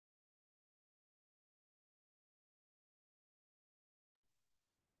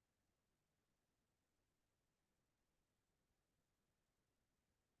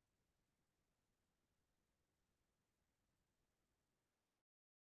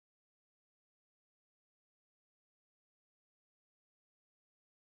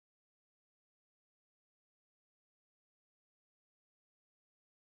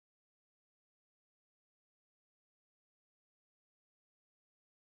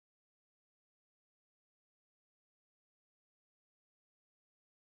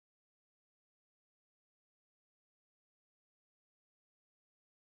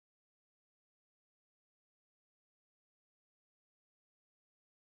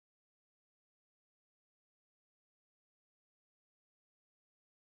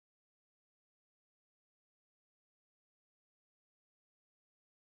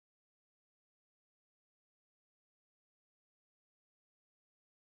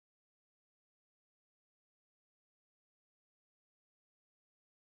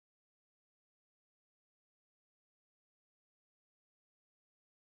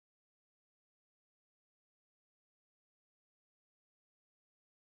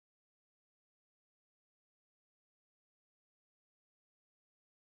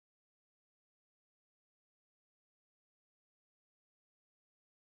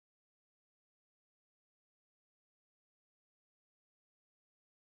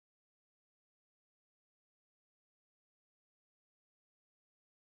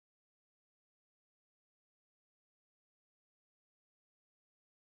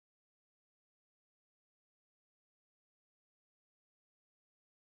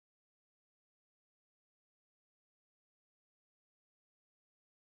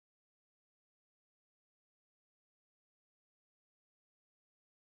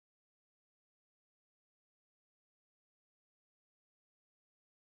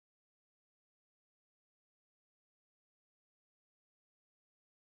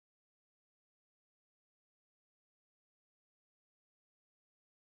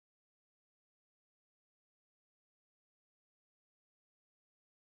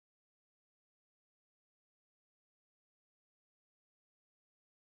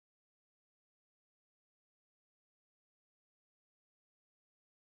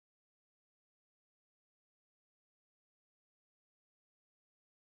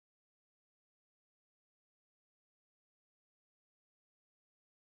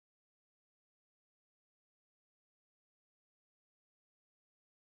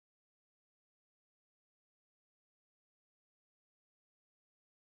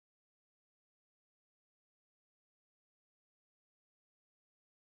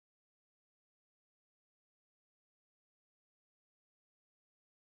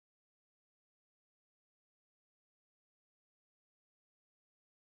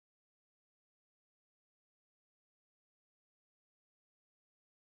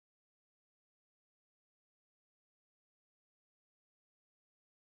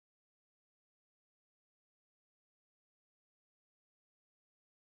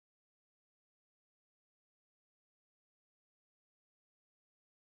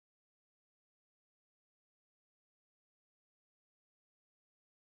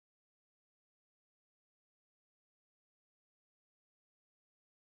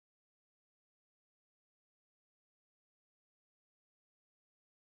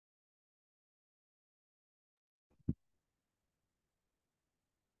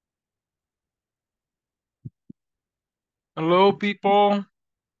Hello, people.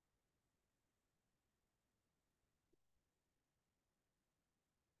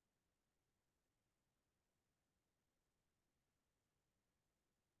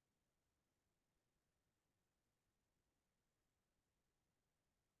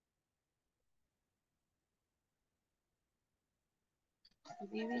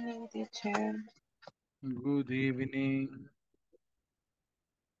 Good evening, teacher. Good evening.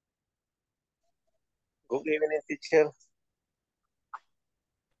 Good evening, teacher.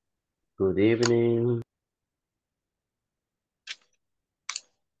 Good evening.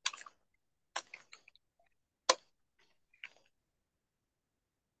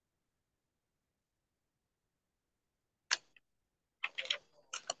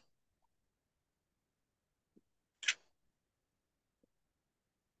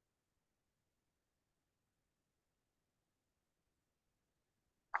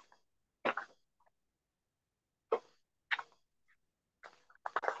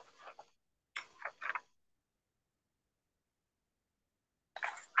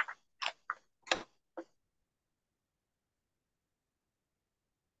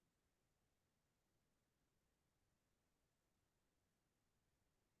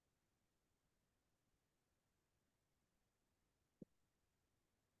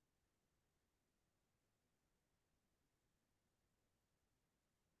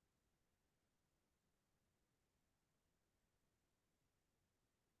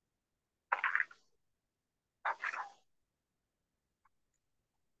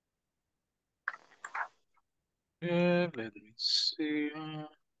 Let me see.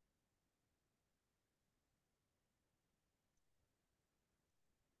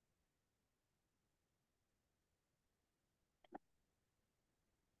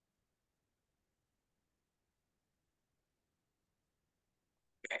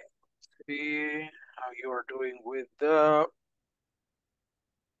 See how you are doing with the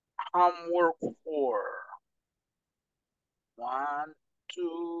homework 4. 1,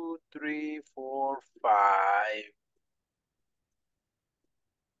 2, 3, 4, 5.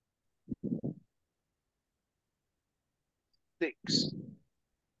 6.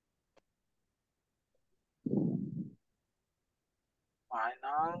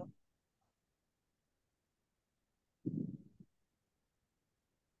 Final.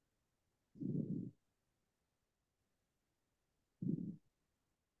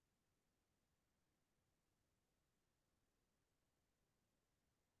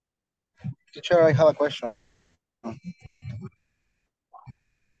 Teacher, I have a question.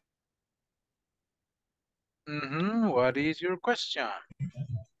 What is your question?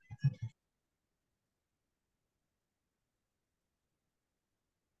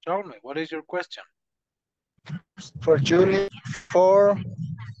 Tell me, what is your question? For unit 4,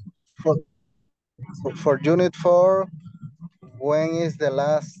 for, for unit 4, when is the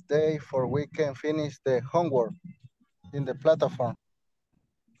last day for we can finish the homework in the platform?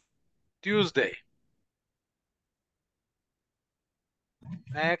 Tuesday.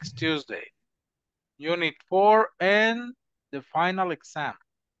 Next Tuesday. Unit 4 and the final exam.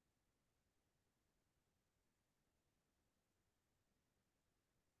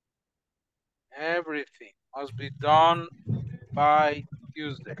 Everything must be done by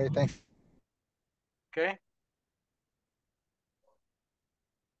Tuesday. Okay, thanks. Okay?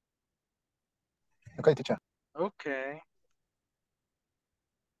 Okay, teacher. Okay.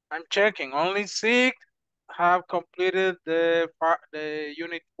 I'm checking. Only 6 have completed the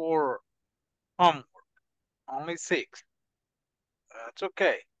unit 4 homework. Only 6. That's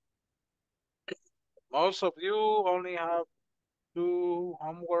okay. Most of you only have 2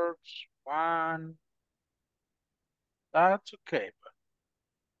 homeworks. 1. That's okay. But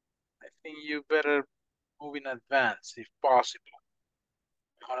I think you better move in advance if possible.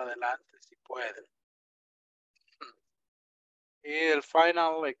 Mejor adelante si pueden. Y el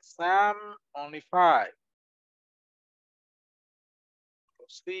final exam, only 5.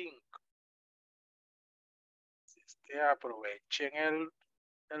 5. Así es que aprovechen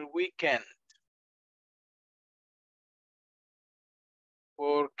el weekend.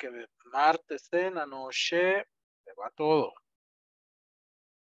 Porque de martes en la noche se va todo.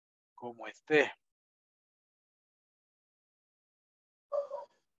 Como esté.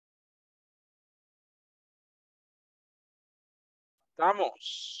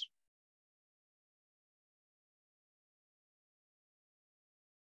 Estamos.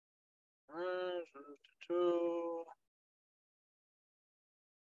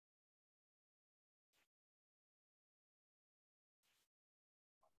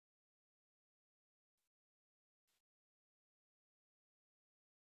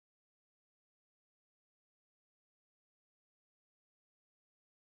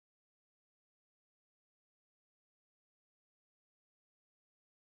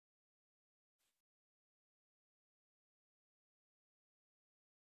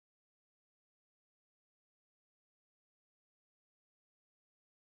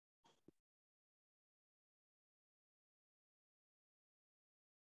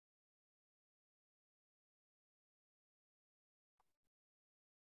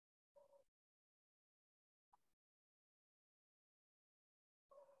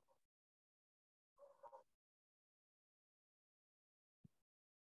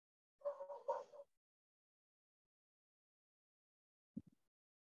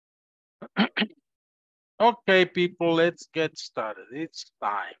 Okay, people, let's get started. It's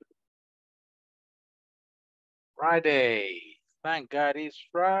time. Friday. Thank God it's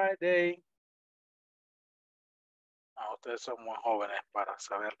Friday. Ah, ustedes son muy jóvenes para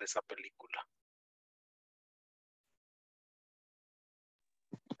saber de esa película.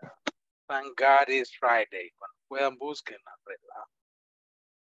 Thank God it's Friday. Cuando puedan, búsquenla, ¿verdad?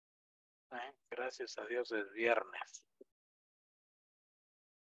 Gracias a Dios es viernes.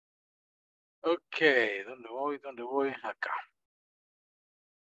 Ok, ¿dónde voy? ¿Dónde voy? Acá.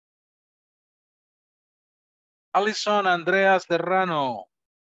 Alison Andrea Serrano.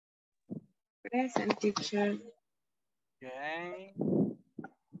 Present, teacher. Okay.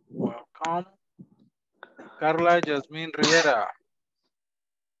 Welcome. Carla Yasmin Rivera.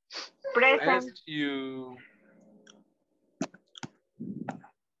 Present. Bless you.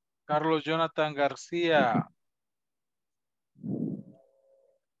 Carlos Jonathan García.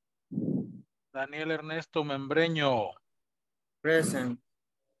 Daniel Ernesto Membreño. Present.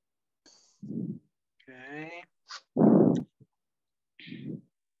 Okay.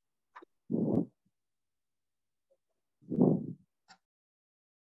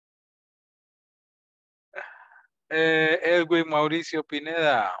 Edwin Mauricio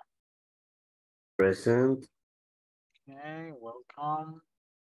Pineda. Present. Okay, welcome.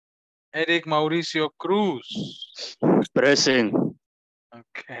 Eric Mauricio Cruz. Present.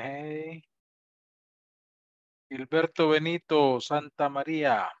 Okay. Gilberto Benito Santa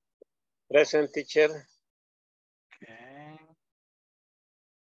María. Present, teacher. Okay.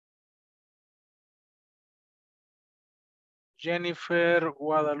 Jennifer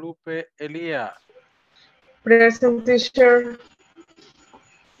Guadalupe Elías. Present, teacher.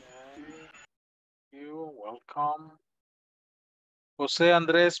 Okay. You welcome. José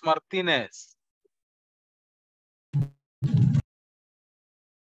Andrés Martínez.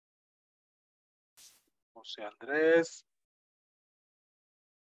 José Andrés.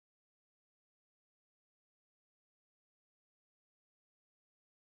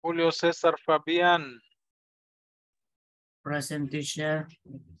 Julio César Fabián. Present, teacher.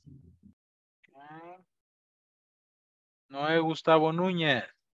 Okay. Noé Gustavo Núñez.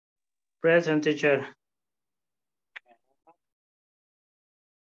 Present, teacher.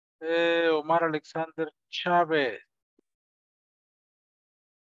 Omar Alexander Chávez.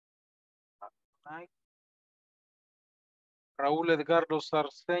 Raúl Edgardo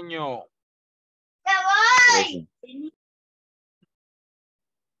Sarceño. Present.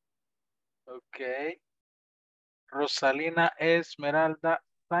 Ok. Rosalina Esmeralda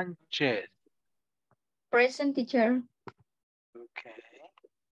Sánchez. Present, teacher. Ok.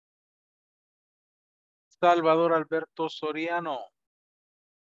 Salvador Alberto Soriano.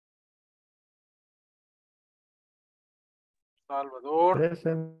 Salvador.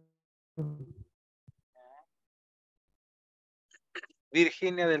 Present.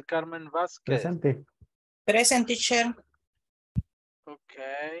 Virginia del Carmen Vázquez. Presente. Present, teacher. Ok.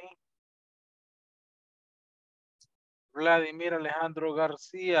 Vladimir Alejandro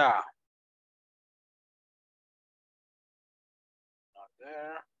García. Not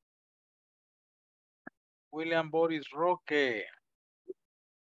there. William Boris Roque.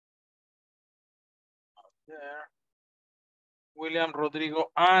 Not there. William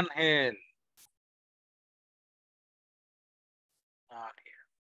Rodrigo Ángel. Not here.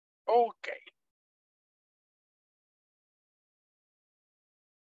 Okay.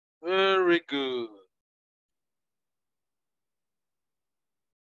 Very good.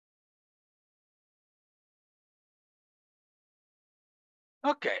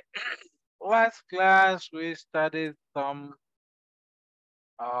 Okay. Last class we studied some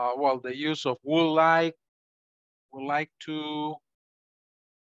well, the use of would like to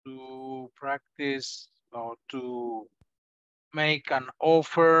practice or to make an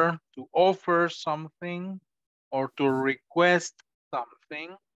offer, to offer something, or to request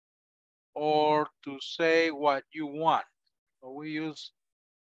something, or to say what you want. So we use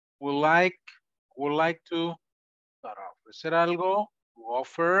would like to para ofrecer algo, to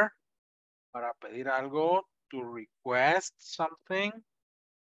offer, para pedir algo, to request something,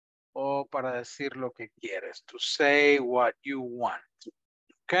 o para decir lo que quieres, to say what you want.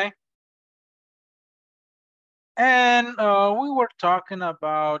 Okay? And we were talking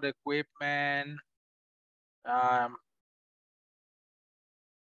about equipment,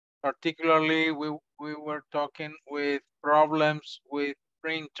 particularly we were talking with problems with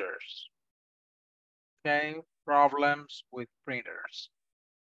printers. Okay, problems with printers.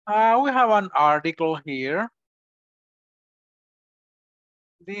 We have an article here.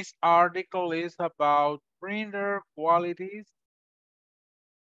 This article is about printer qualities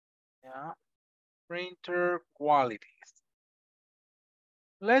Yeah. Printer qualities.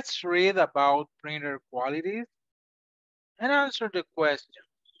 Let's read about printer qualities and answer the question.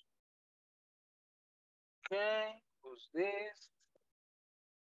 Okay, who's this?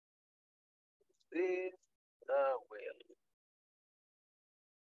 This will.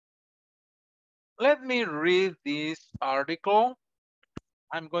 Let me read this article.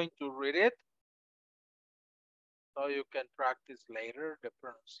 I'm going to read it so you can practice later the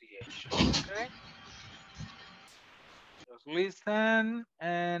pronunciation. Okay. Just listen,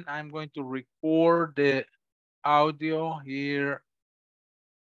 and I'm going to record the audio here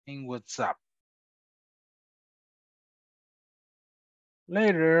in WhatsApp.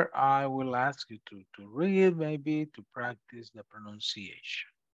 Later, I will ask you to read, maybe to practice the pronunciation.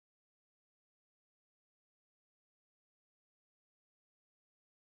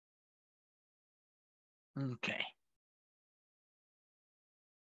 Okay.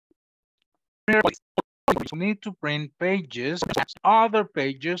 We need to print pages, other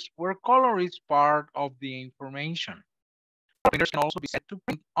pages where color is part of the information. Printers can also be set to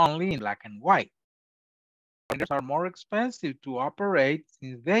print only in black and white. Printers are more expensive to operate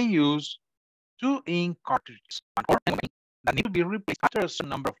since they use 2 ink cartridges that need to be replaced after a certain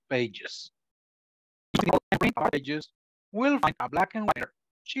number of pages. Print pages will find a black and white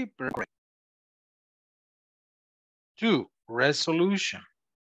cheaper. 2. Resolution.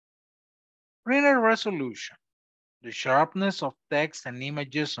 Printer resolution. The sharpness of text and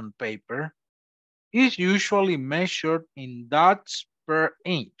images on paper is usually measured in dots per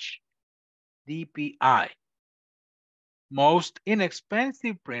inch, DPI. Most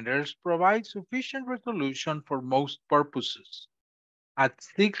inexpensive printers provide sufficient resolution for most purposes at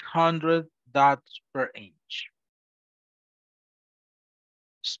 600 dots per inch.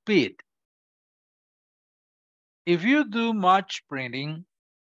 Speed. If you do much printing,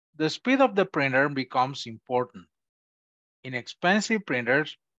 the speed of the printer becomes important. Inexpensive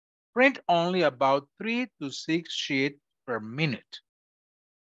printers print only about 3 to 6 sheets per minute.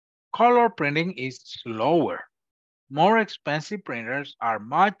 Color printing is slower. More expensive printers are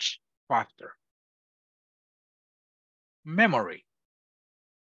much faster. Memory.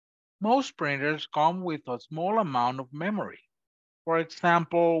 Most printers come with a small amount of memory, for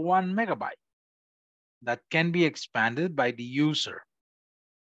example, 1 megabyte, that can be expanded by the user.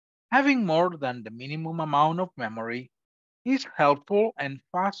 Having more than the minimum amount of memory is helpful and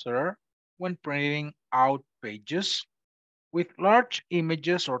faster when printing out pages with large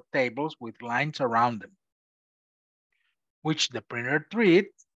images or tables with lines around them, which the printer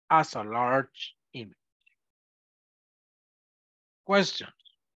treats as a large image. Questions.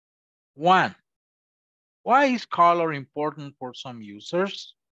 1. Why is color important for some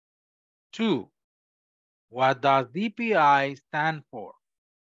users? 2. What does DPI stand for?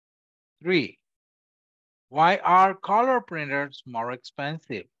 3. Why are color printers more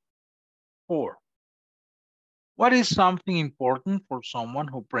expensive? 4. What is something important for someone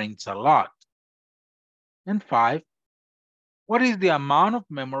who prints a lot? And 5. What is the amount of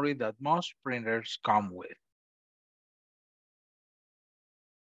memory that most printers come with?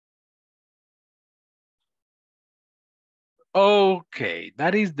 Okay,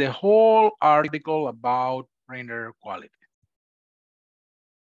 that is the whole article about printer quality.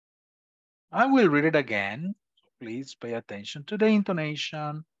 I will read it again, so please pay attention to the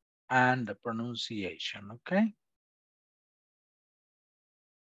intonation and the pronunciation, okay?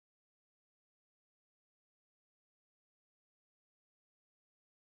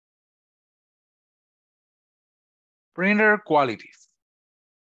 Printer qualities.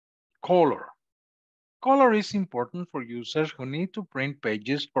 Color. Color is important for users who need to print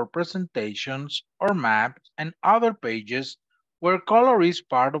pages for presentations or maps and other pages where color is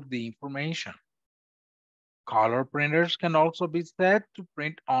part of the information. Color printers can also be set to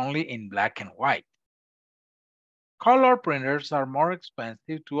print only in black and white. Color printers are more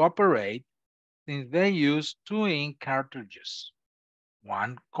expensive to operate since they use 2 ink cartridges,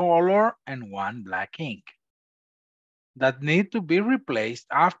 1 color and 1 black ink, that need to be replaced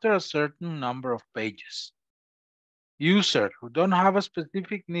after a certain number of pages. Users who don't have a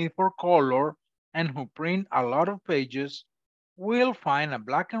specific need for color and who print a lot of pages will find a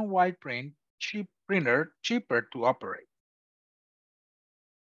black and white printer cheaper to operate.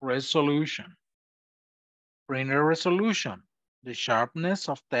 Resolution. Printer resolution, the sharpness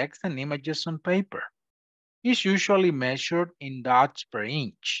of text and images on paper, is usually measured in dots per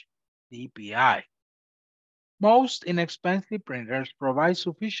inch, DPI. Most inexpensive printers provide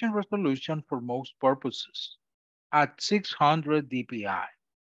sufficient resolution for most purposes at 600 DPI.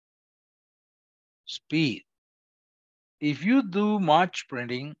 Speed. If you do much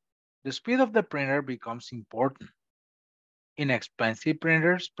printing, the speed of the printer becomes important. Inexpensive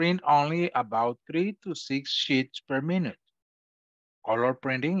printers print only about 3 to 6 sheets per minute. Color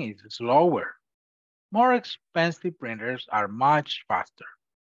printing is slower. More expensive printers are much faster.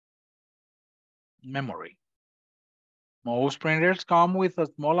 Memory. Most printers come with a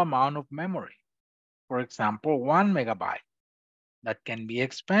small amount of memory. For example, 1 megabyte that can be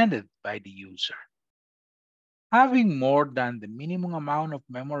expanded by the user. Having more than the minimum amount of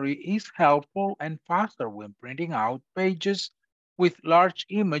memory is helpful and faster when printing out pages with large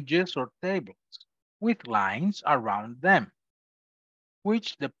images or tables with lines around them,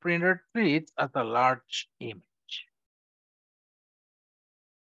 which the printer treats as a large image.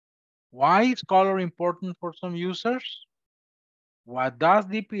 Why is color important for some users? What does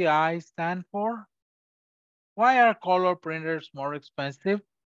DPI stand for? Why are color printers more expensive?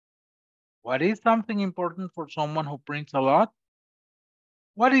 What is something important for someone who prints a lot?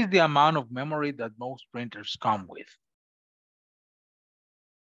 What is the amount of memory that most printers come with?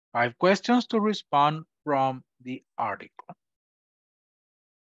 5 questions to respond from the article.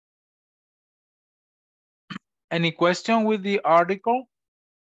 Any question with the article?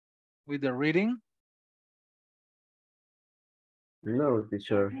 With the reading? No,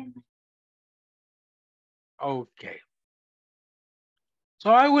 teacher. Okay. So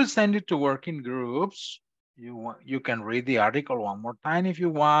I will send you to work in groups. You can read the article one more time if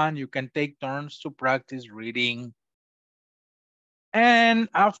you want. You can take turns to practice reading. And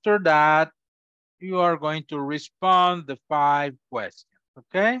after that, you are going to respond the 5 questions,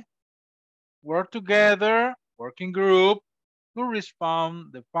 okay? Work together, working group, to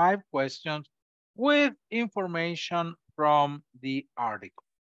respond the 5 questions with information from the article.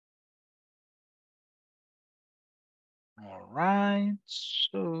 All right,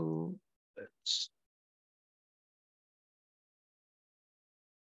 so let's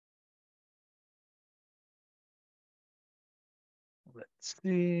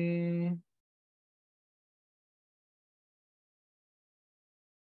see.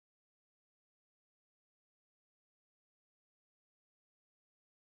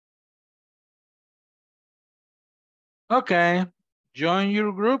 Okay, join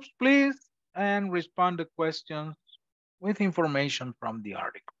your groups, please, and respond to questions with information from the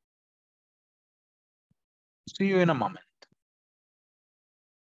article. See you in a moment.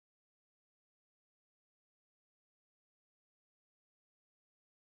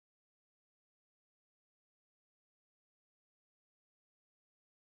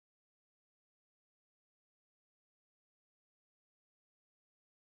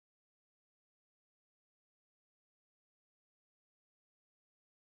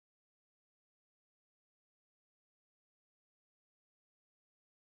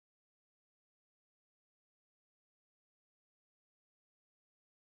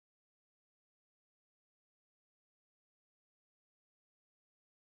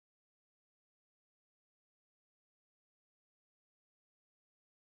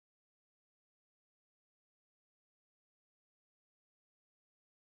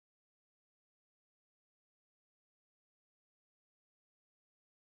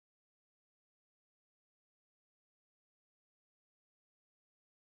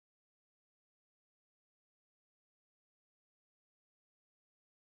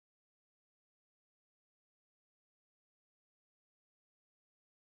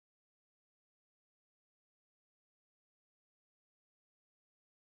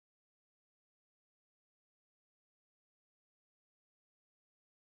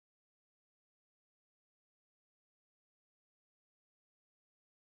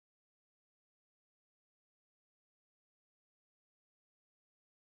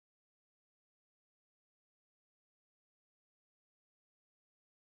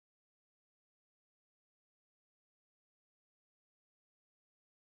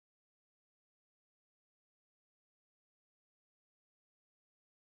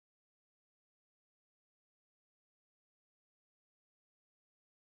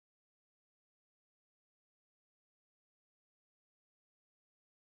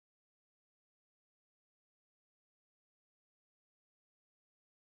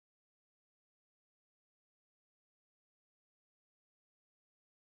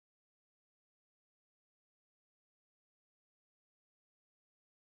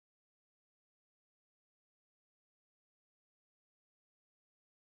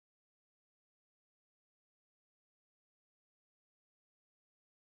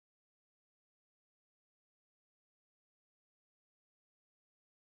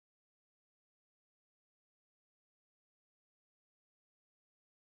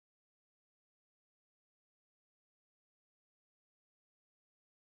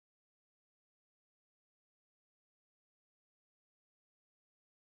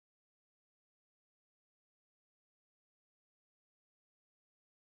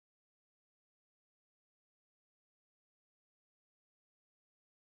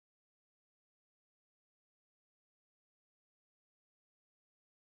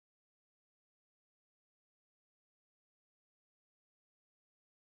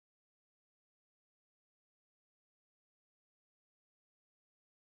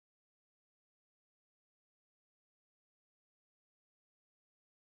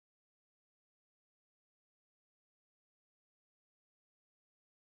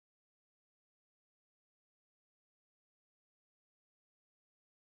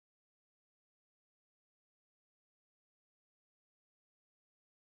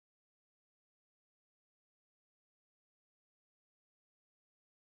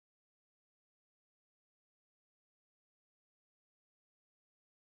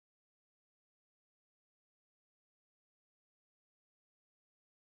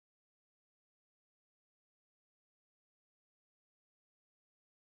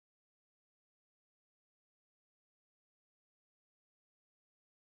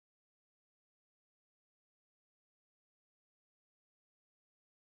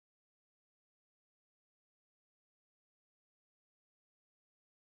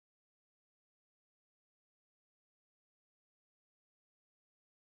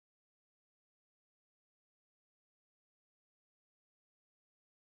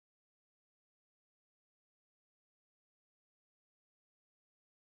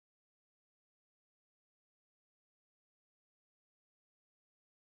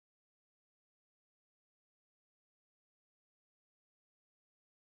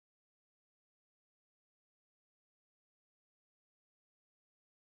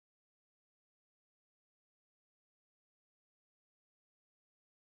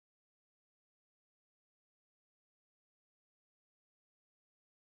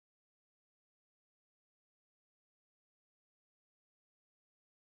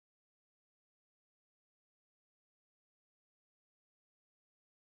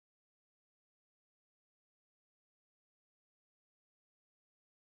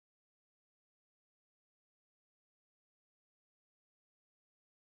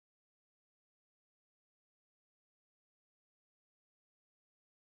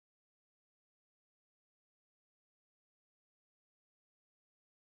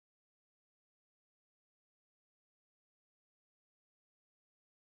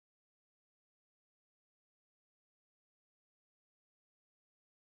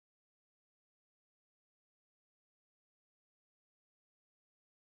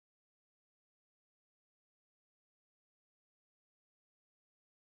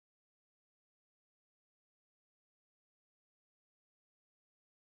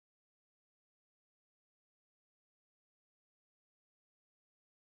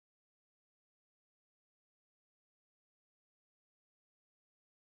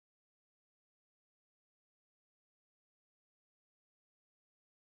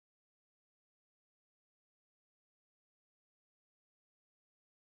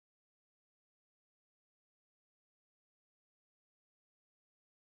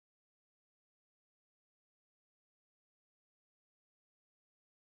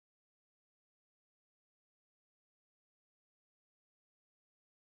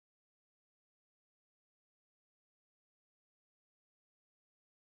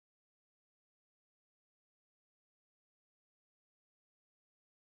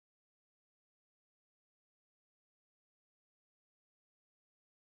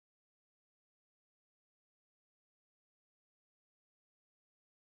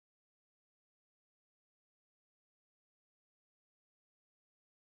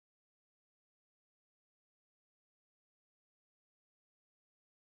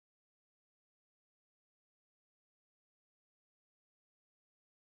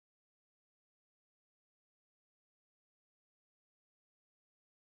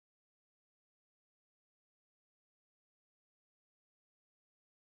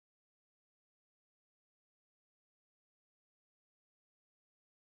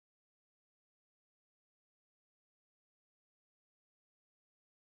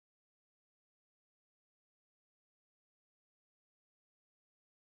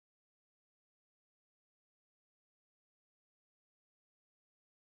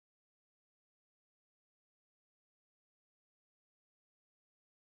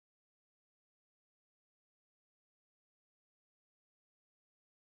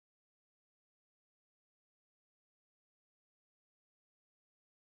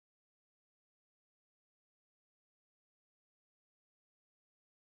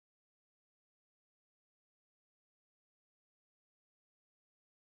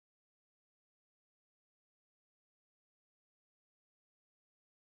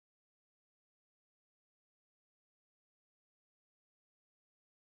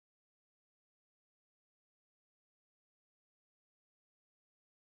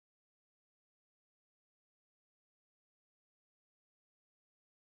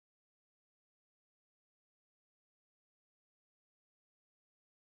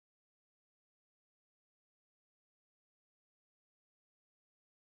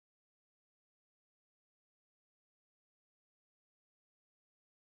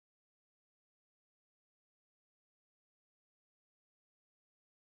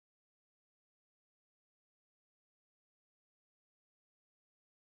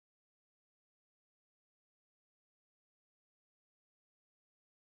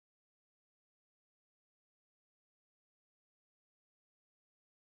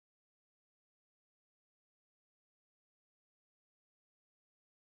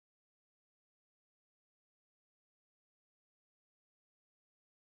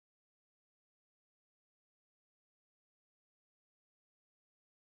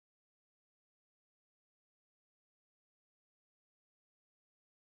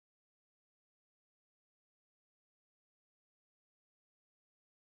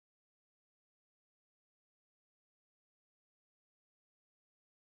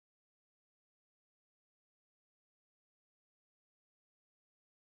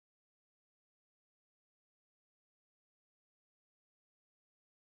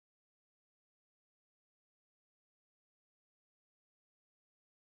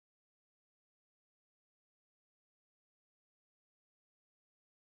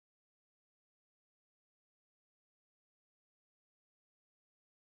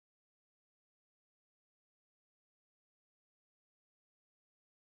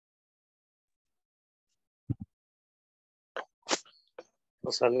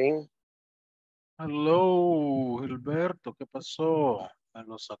 Rosalín. Hello, Gilberto, ¿qué pasó? Me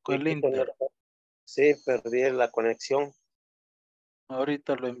lo sacó el Inter. Sí, perdí la conexión.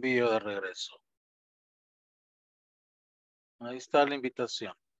 Ahorita lo envío de regreso. Ahí está la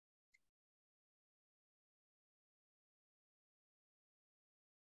invitación.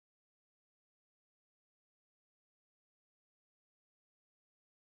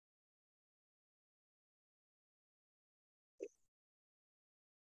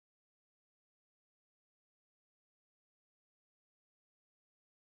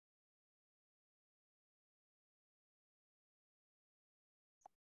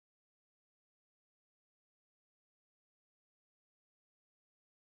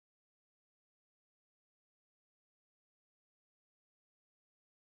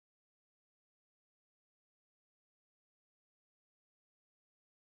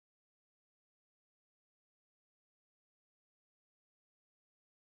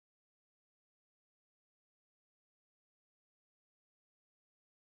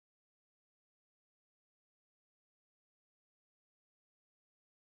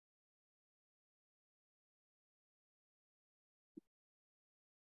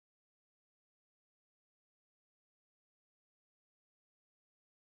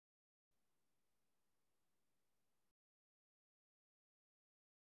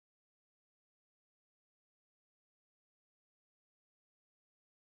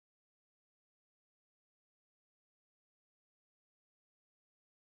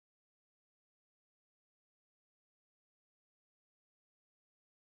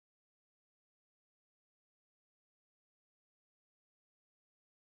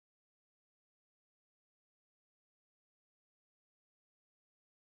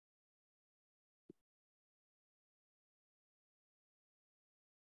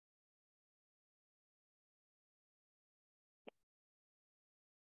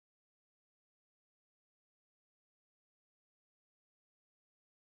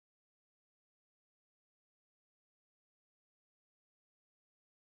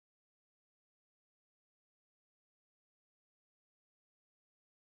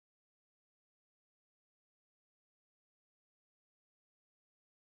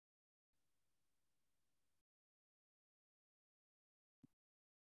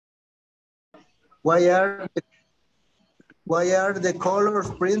 Why are the color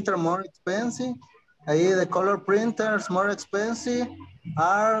printer more expensive? Ahí the color printers more expensive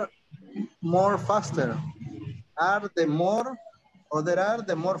are more faster. Are the more or there are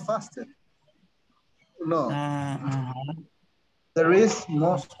the more faster? No, there is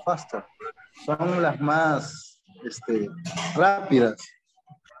most faster. Son las más rápidas.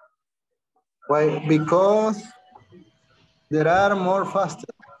 Why? Because there are more faster.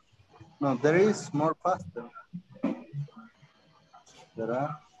 No, there is more faster. There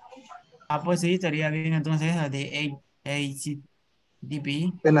are. Ah, pues sí, estaría bien entonces esa de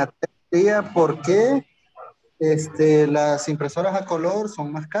ACDP. En la teoría, ¿por qué las impresoras a color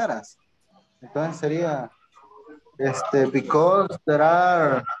son más caras? Entonces sería, because there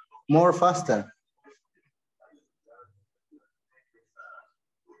are more faster.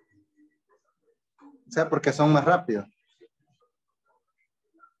 O sea, porque son más rápidos.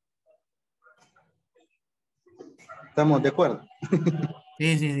 ¿Estamos de acuerdo?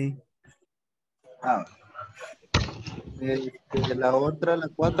 Sí, sí, sí. Ah, la otra, la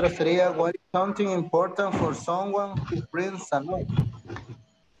 4 sería, what is something important for someone who prints a lot?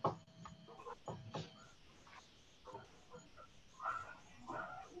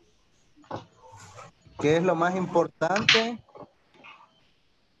 ¿Qué es lo más importante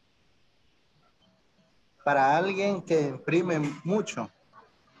para alguien que imprime mucho?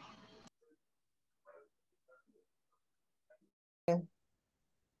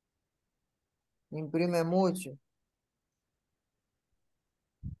 Imprime mucho.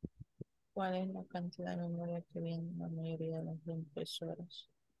 ¿Cuál es la cantidad de memoria que viene la mayoría de las impresoras?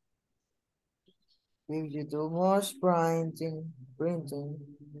 If you do much printing,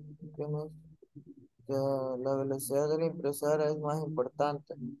 la velocidad de la impresora es más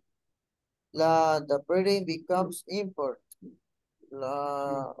importante. The printing becomes import.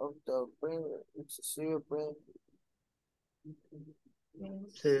 Of the print, excessive print.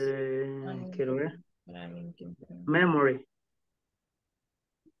 Quiero ver. Para alguien que imprime. Memory.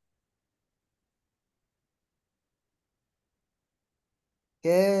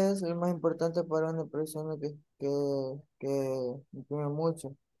 ¿Qué es lo más importante para una persona que imprime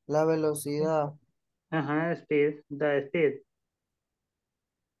mucho? La velocidad. Ajá, speed. The speed.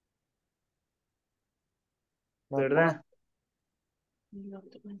 La ¿Verdad? Y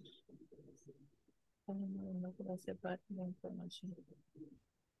otro, No puedo separar la información.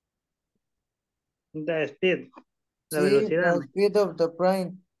 The speed, la Sí, velocidad. the speed of the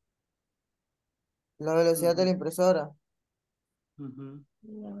print. La velocidad de la impresora. Ujú,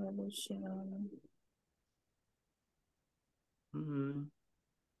 La evolución. ujú.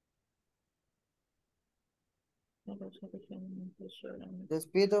 La resolución de la impresora. The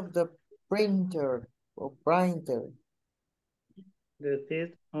speed of the printer. O printer. The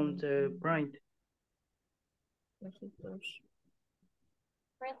speed on the print. Los otros.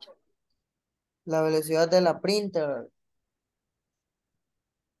 La velocidad de la printer.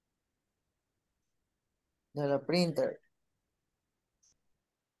 De la printer.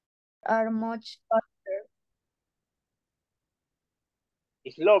 Are much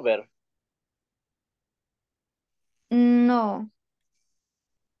Slower. no.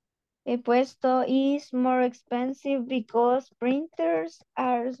 He puesto is more expensive because printers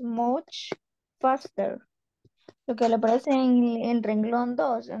are much faster. Lo que le aparece en el renglón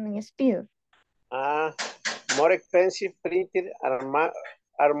 2 en speed. More expensive printed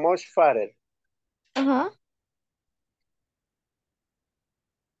are much fatter. Ajá.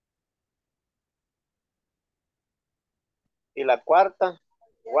 Y la cuarta,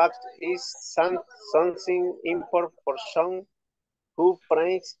 what is something import for some who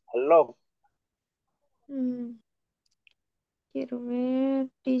prints a lot? Quiero ver,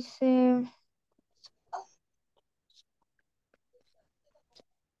 dice.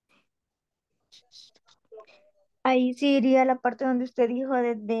 Ahí sí iría la parte donde usted dijo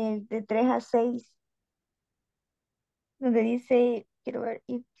de 3 a 6. Donde dice, quiero ver,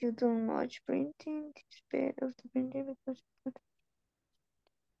 if you do much printing, the speed of the printing because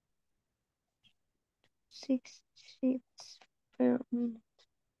 6 sheets per minute.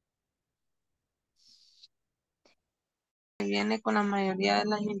 Viene con la mayoría de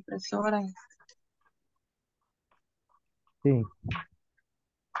las impresoras. Sí.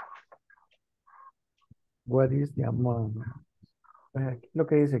 What is the amount? Pues aquí, lo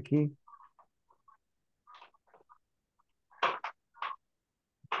que dice aquí.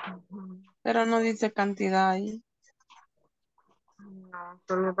 Pero no dice cantidad ahí. No,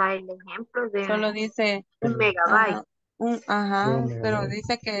 solo da el ejemplo de Solo dice, un megabyte. De un pero megabyte.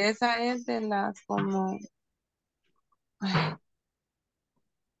 dice que esa es de las como,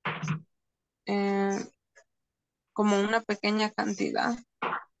 eh, como una pequeña cantidad.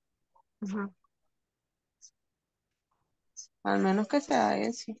 Ujú. Al menos que sea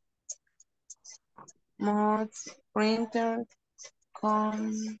ese. Most printers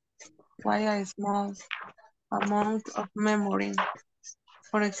con quite a small amount of memory.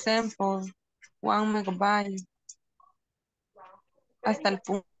 For example, 1 megabyte. Hasta el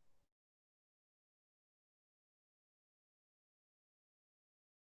punto.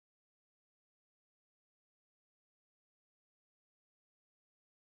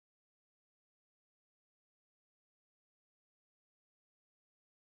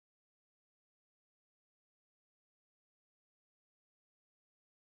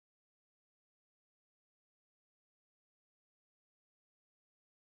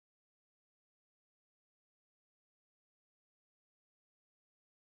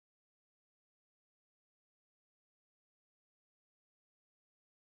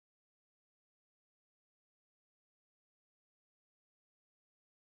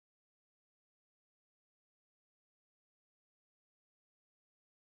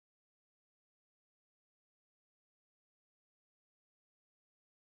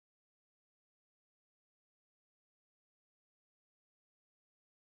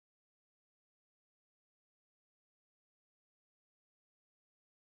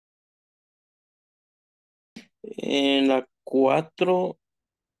 En la 4,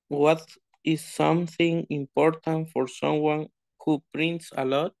 what is something important for someone who prints a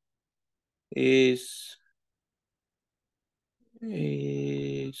lot? Es,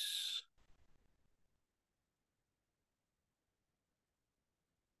 es,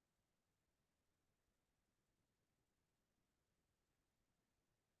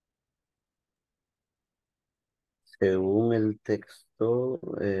 Según el texto,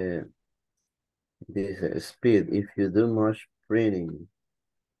 dice speed. If you do much printing,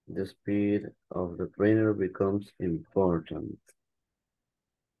 the speed of the printer becomes important.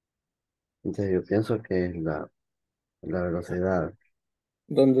 Entonces yo pienso que es la velocidad,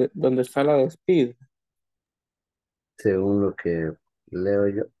 donde está la de speed. según lo que leo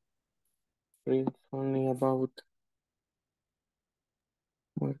yo. It's only about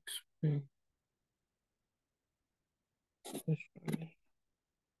more speed.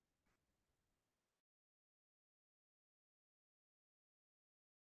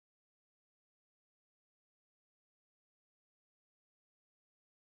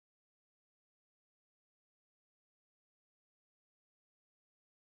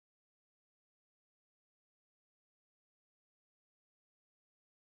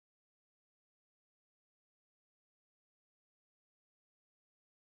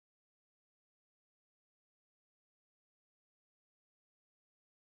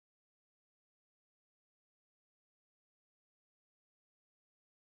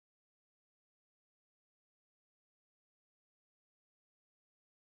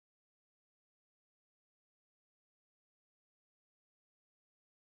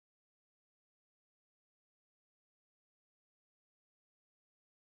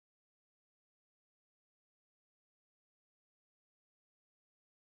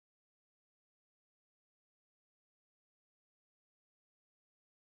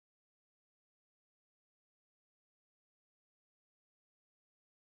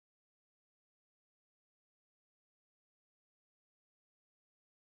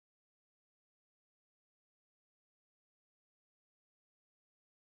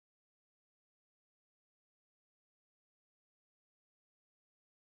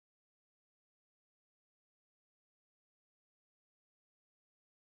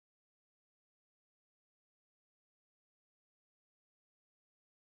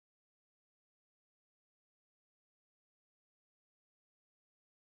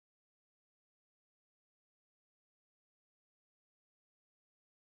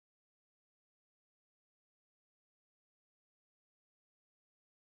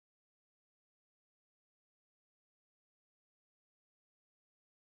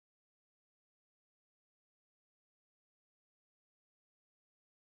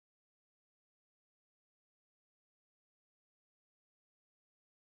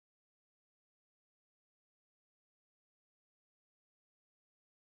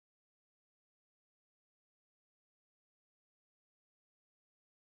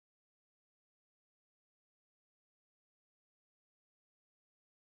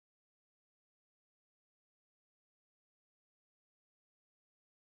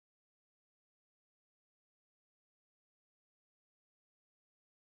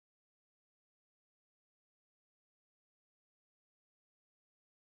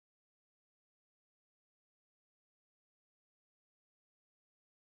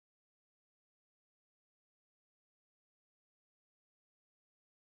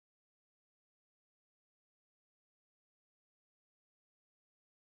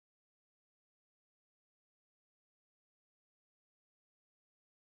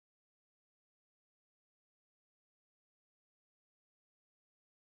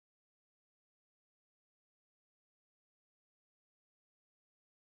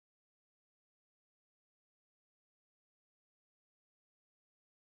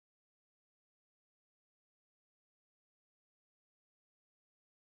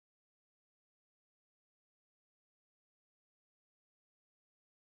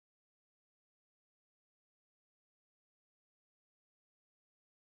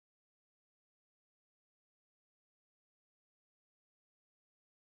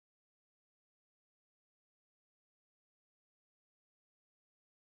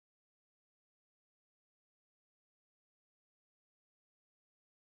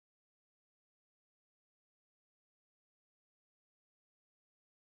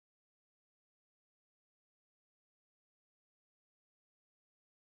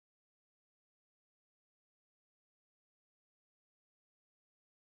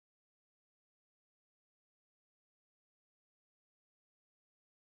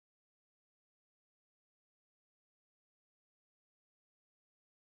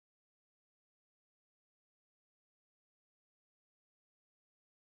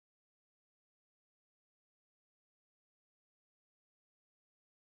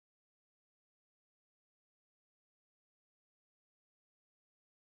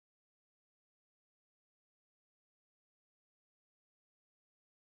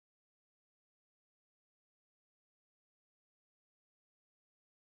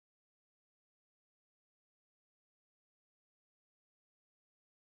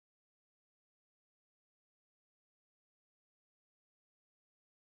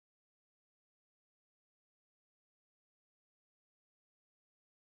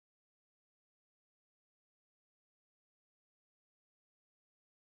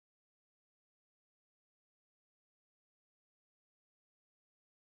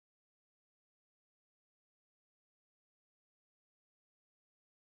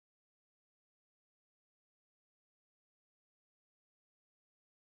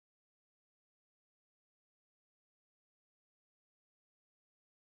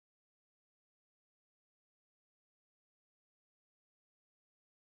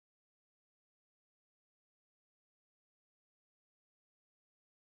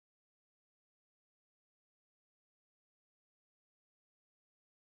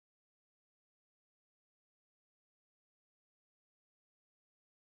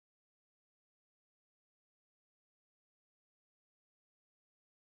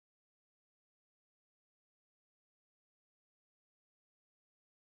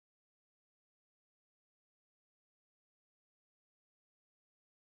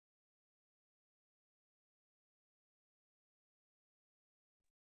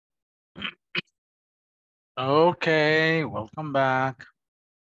 Okay, welcome back.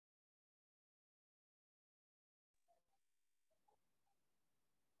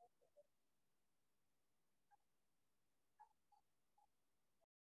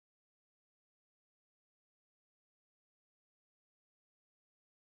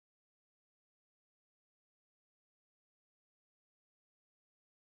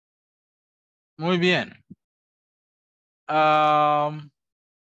 Muy bien.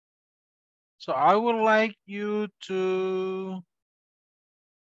 So I would like you to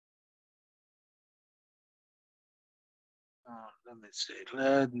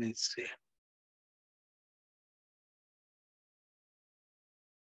let me see.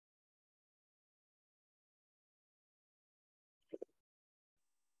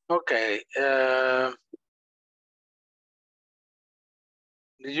 Okay.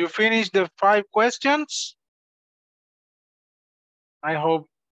 Did you finish the 5 questions? I hope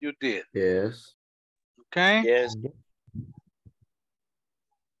you did. Yes. Okay. Yes.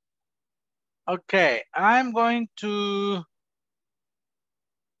 Okay, I'm going to,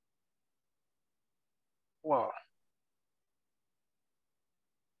 well,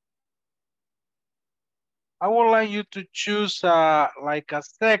 I would like you to choose like a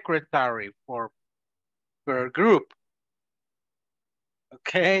secretary for per group.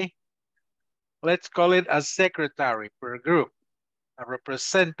 Okay, let's call it a secretary per group, a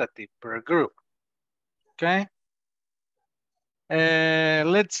representative per group. Okay.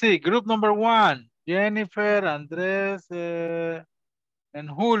 Let's see, group number 1, Jennifer, Andres, and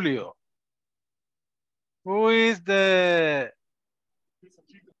Julio. Who is the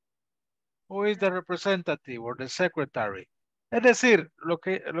representative or the secretary? Es decir, lo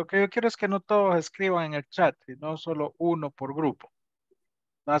que yo quiero es que no todos escriban en el chat, sino solo uno por grupo.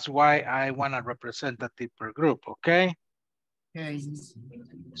 That's why I want a representative per group, okay? Okay.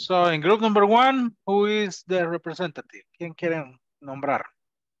 So, in group number 1, who is the representative? ¿Quién quieren nombrar?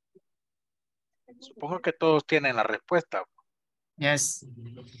 Supongo que todos tienen la respuesta. Yes.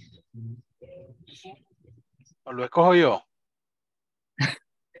 ¿O lo escojo yo?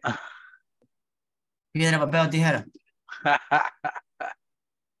 Piedra, papel o tijera.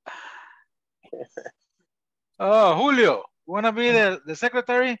 Oh, Julio, you want to be the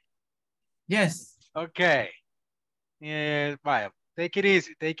secretary? Yes. Okay. Yeah, bye. Take it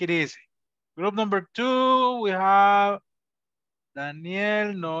easy, take it easy. Group number 2, we have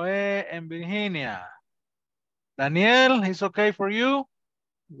Daniel, Noé, and Virginia. Daniel, is okay for you?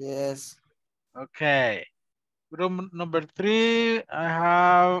 Yes. Okay. Group number 3, I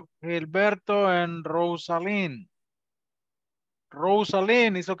have Gilberto and Rosaline.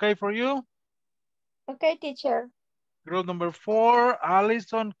 Rosaline, is okay for you? Okay, teacher. Group number 4,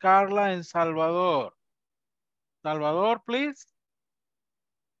 Alison, Carla, and Salvador. Salvador, please.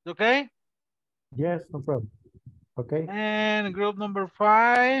 Okay? Yes, no problem. Okay. And group number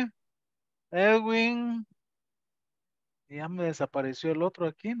 5, Edwin. Ya me desapareció el otro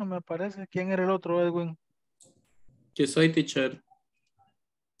aquí, no me aparece. ¿Quién era el otro, Edwin? Yo soy teacher.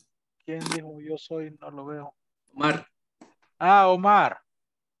 ¿Quién dijo yo soy? No lo veo. Omar. Ah, Omar.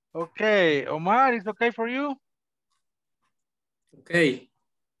 Okay, Omar, is okay for you? Okay.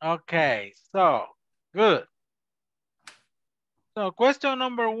 Okay, so, good. So, question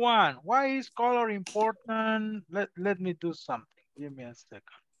number 1, why is color important? Let me do something. Give me a second.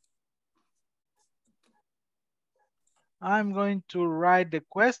 I'm going to write the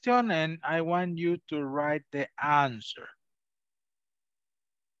question and I want you to write the answer.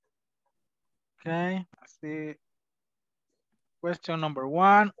 Okay, let's see. Question number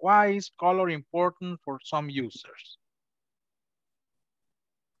 1, why is color important for some users?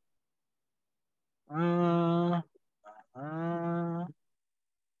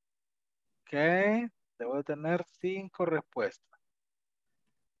 Ok, debo tener 5 respuestas.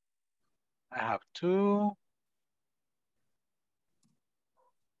 I have 2.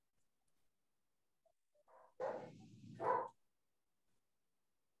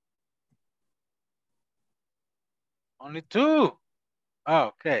 Only 2. Oh,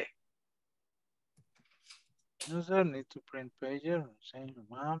 okay. User need to print pages and change the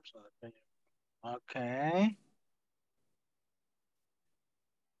maps on the page. Okay.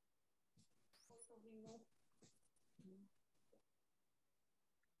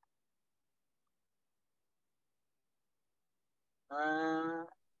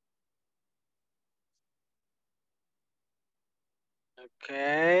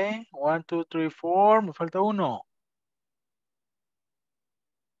 Okay. 1, 2, 3, 4. Me falta uno.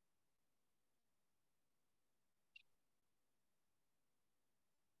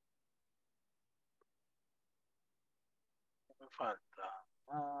 Me falta.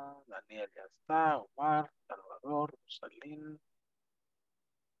 Daniel ya está, Omar, Salvador, Rosalín.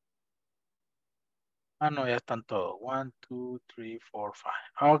 No, ya están todos. 1, 2, 3, 4, 5.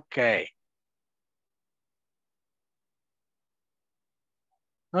 Okay.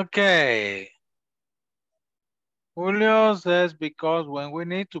 Okay. Julio says because when we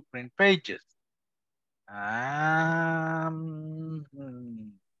need to print pages. Le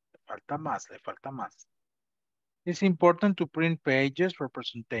falta más, le falta más. It's important to print pages,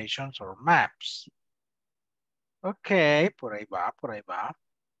 representations, or maps. Okay, por ahí va, por ahí va.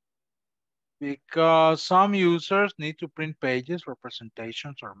 Because some users need to print pages,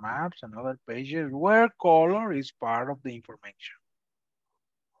 representations, or maps, and other pages where color is part of the information.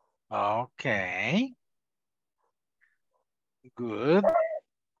 Okay. Good.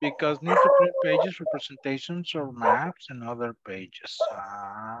 Because need to print pages, representations, or maps, and other pages.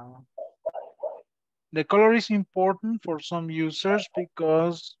 The color is important for some users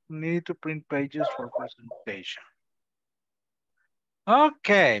because need to print pages for presentation.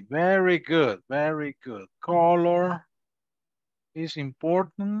 Okay, very good, very good. Color is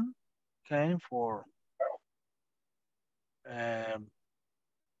important, okay, for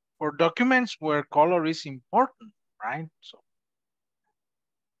documents where color is important, right? So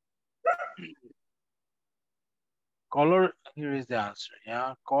color, here is the answer,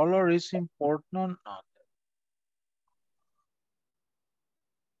 yeah. Color is important. No.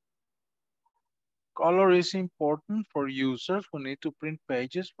 Color is important for users who need to print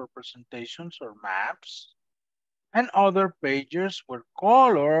pages for presentations or maps and other pages where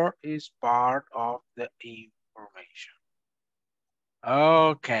color is part of the information.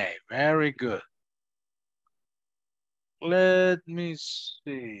 Okay, very good. Let me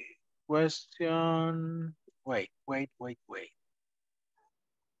see. Question. Wait.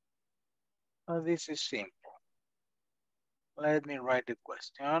 Oh, this is simple. Let me write the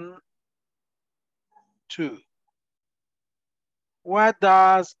question. 2. What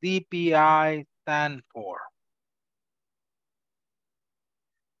does DPI stand for?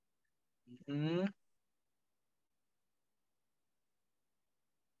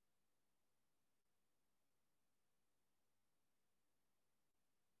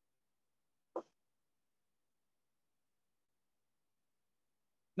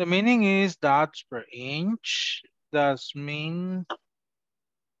 The meaning is dots per inch. Does mean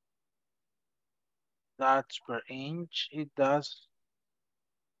dots per inch. It does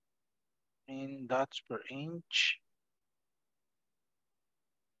mean dots per inch.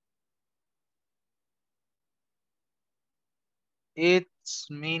 It's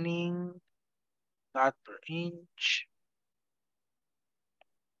meaning dot per inch.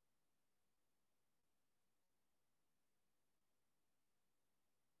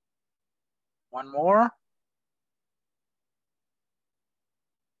 One more.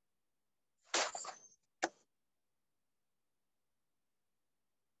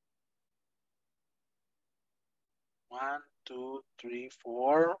 One, two, three,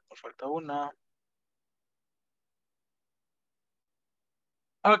 four. Me falta una.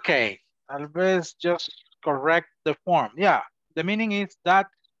 Okay, tal vez just correct the form. Yeah, the meaning is that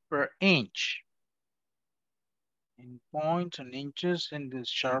per inch. In points and inches in the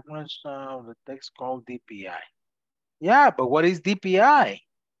sharpness of the text called DPI. Yeah, but what is DPI?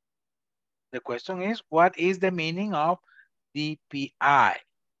 The question is, what is the meaning of DPI?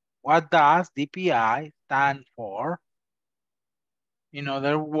 What does DPI stand for? In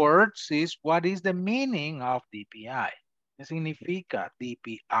other words, is what is the meaning of DPI? ¿Qué significa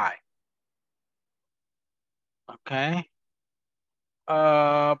DPI? Okay.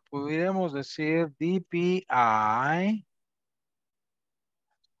 Podríamos decir DPI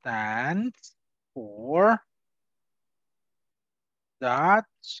stands for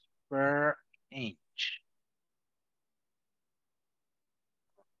dots per inch.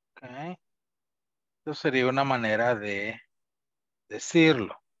 Okay. Eso sería una manera de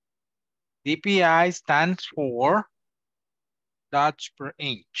decirlo. DPI stands for dots per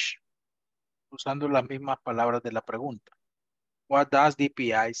inch. Usando las mismas palabras de la pregunta. What does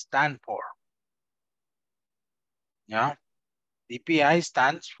DPI stand for? Yeah. DPI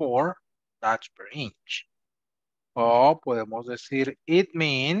stands for dots per inch. O podemos decir it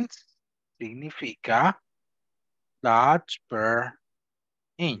means, significa dots per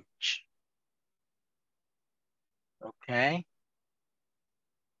inch. Ok.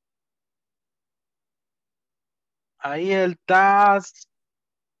 Ahí el does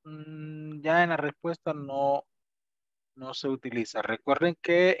ya en la respuesta no se utiliza. Recuerden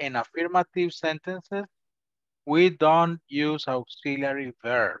que en affirmative sentences we don't use auxiliary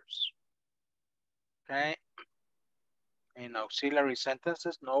verbs. Okay. In auxiliary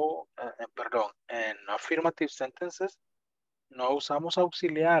sentences, no, perdón, en affirmative sentences, no usamos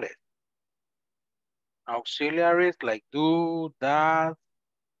auxiliares. Auxiliaries like do, does,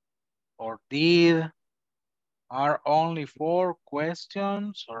 or did are only for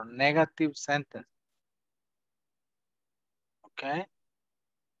questions or negative sentences. Okay?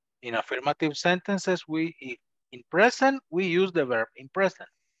 In affirmative sentences, in present, we use the verb in present.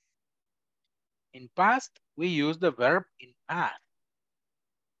 In past, we use the verb in past.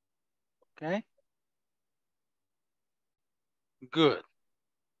 Okay? Good.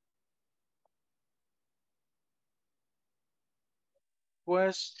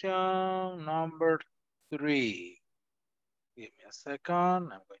 Question number 3. Give me a second. I'm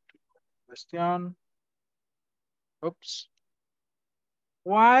going to put the question. Oops.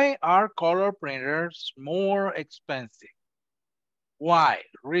 Why are color printers more expensive? Why?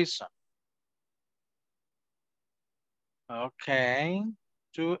 Reason. Okay.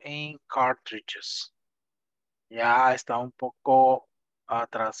 2 ink cartridges. Ya está un poco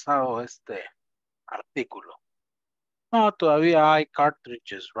atrasado este artículo. No, todavía hay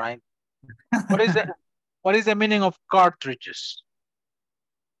cartridges, right? What is the meaning of cartridges?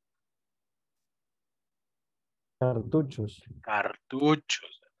 Cartuchos.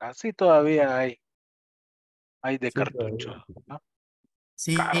 Cartuchos. Así todavía hay de Sí, cartuchos, todavía. ¿no?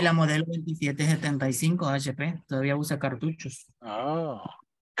 Sí, Caro. la modelo 2775 HP todavía usa cartuchos. Oh,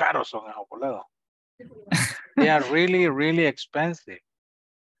 caros son esos volados. They are really, really expensive.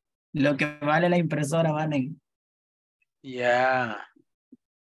 Lo que vale la impresora valen. Yeah.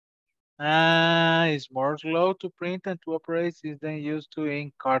 It's more slow to print and to operate is than used to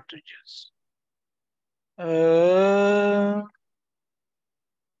ink cartridges. Well,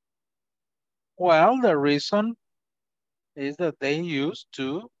 the reason is that they use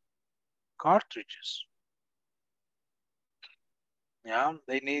 2 cartridges. Yeah,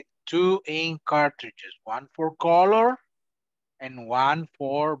 they need 2 ink cartridges, one for color and one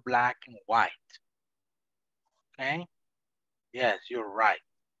for black and white. Okay. Yes, you're right.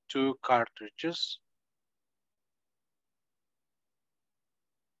 2 cartridges.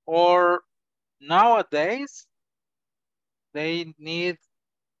 Or nowadays, they need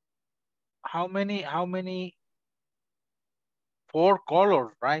how many? 4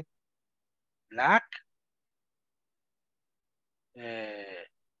 colors, right? Black,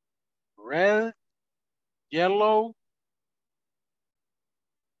 red, yellow,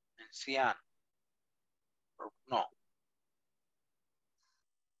 and cyan. Or, no.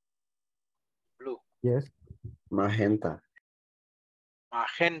 Blue. Yes. Magenta.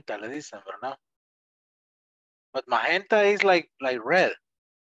 Magenta le dicen, ¿verdad? But magenta is like red.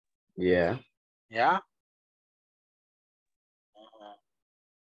 Yeah. Yeah.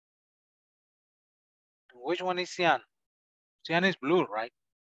 Which one is cyan? Cyan is blue, right?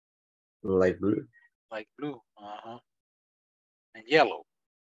 Light blue. Like blue. And yellow.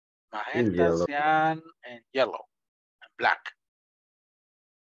 Magenta, Yellow. cyan, and yellow. And black.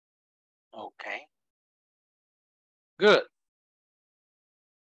 Okay. Good.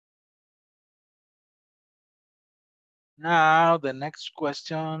 Now the next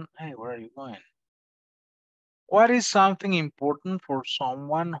question. Hey, where are you going? What is something important for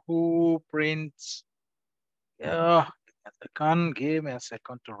someone who prints? Give me a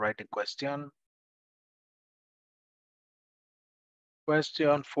second to write the question.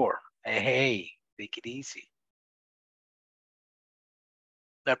 Question 4. Hey, take it easy.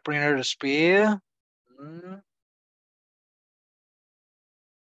 The printer speed.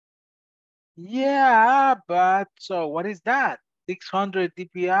 Yeah, but so what is that? 600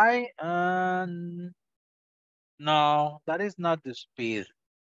 dpi? No, that is not the speed.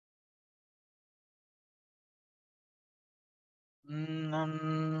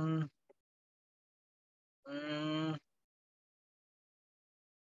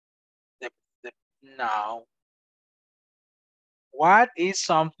 No. What is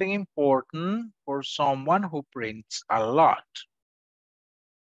something important for someone who prints a lot?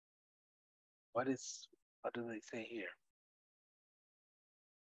 What do they say here?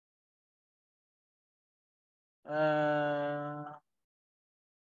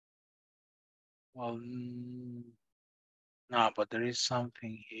 Well, no, but there is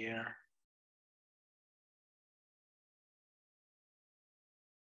something here.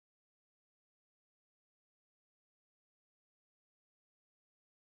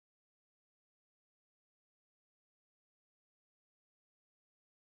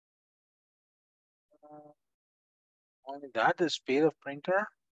 Only that, the speed of printer?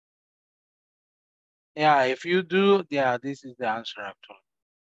 Yeah, if you do, yeah, this is the answer actually.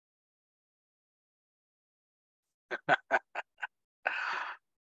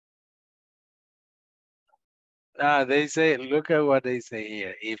 They say, look at what they say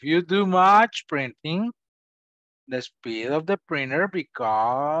here. If you do much printing, the speed of the printer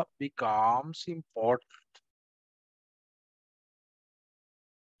becomes important.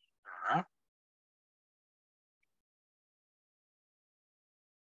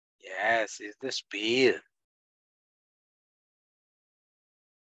 Yes, it's the speed.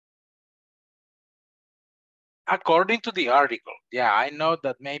 According to the article. Yeah, I know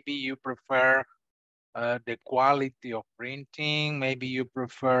that maybe you prefer the quality of printing. Maybe you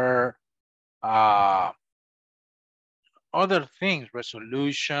prefer other things,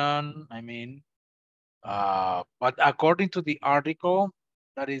 resolution, I mean. But according to the article,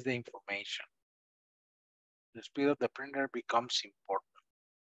 that is the information. The speed of the printer becomes important.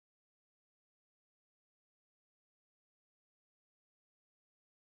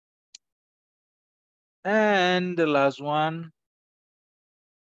 And the last one.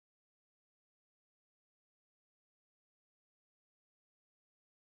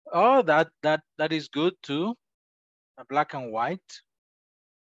 Oh, that is good too. A black and white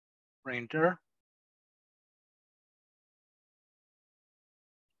printer.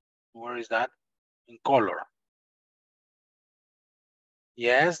 Where is that? In color.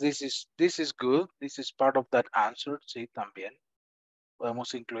 Yes, this is good. This is part of that answer. Sí, también.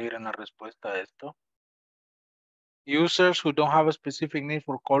 Podemos incluir en la respuesta esto. Users who don't have a specific need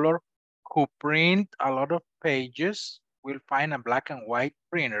for color, who print a lot of pages, will find a black and white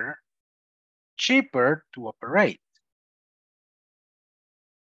printer cheaper to operate.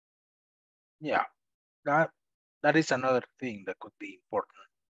 Yeah, that is another thing that could be important.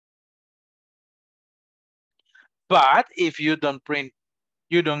 But if you don't print,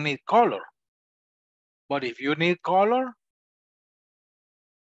 you don't need color. But if you need color,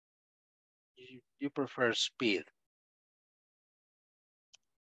 you prefer speed.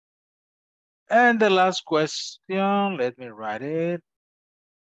 And the last question, let me write it.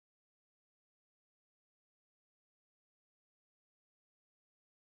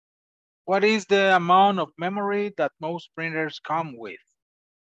 What is the amount of memory that most printers come with?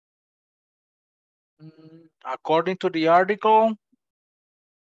 According to the article,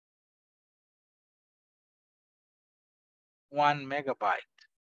 1 megabyte.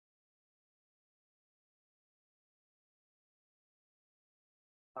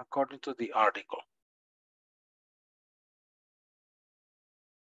 According to the article.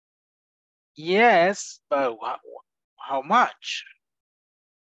 Yes, but how much?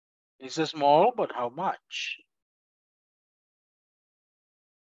 It's small, but how much?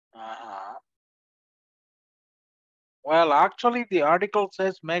 Well, actually, the article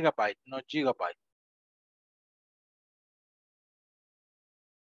says megabyte, not gigabyte.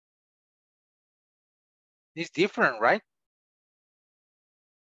 It's different, right?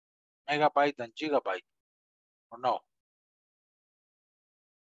 Megabyte and gigabyte, or no?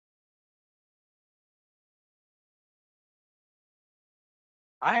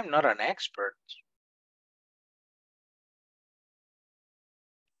 I am not an expert.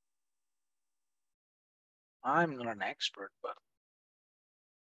 I'm not an expert, but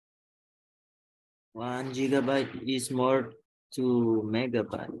 1 gigabyte is more to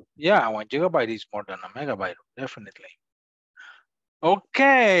megabyte. yeah, 1 gigabyte is more than a megabyte, definitely.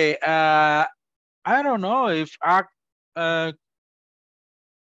 Okay, I don't know if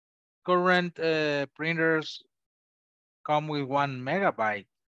current printers come with 1 megabyte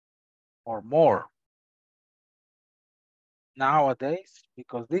or more nowadays,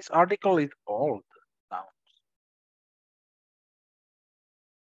 because this article is old now.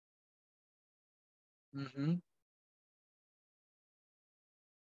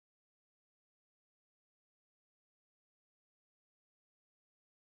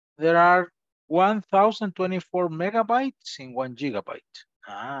 There are 1024 megabytes in 1 gigabyte.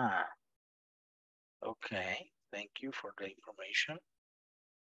 Okay. Thank you for the information.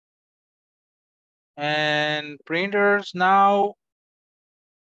 And printers now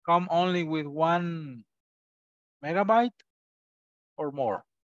come only with 1 megabyte or more?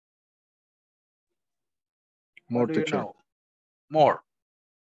 More, What do you teacher. know? More.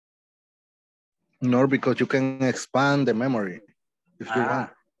 No, because you can expand the memory if you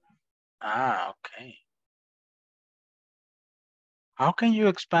want. Okay. How can you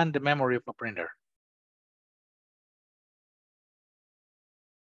expand the memory of a printer?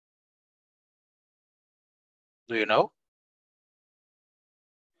 Do you know?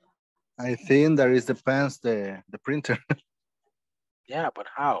 I think that is depends the printer. Yeah, but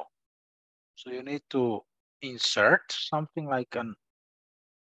how? So you need to insert something like an,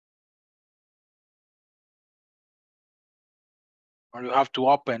 or you have to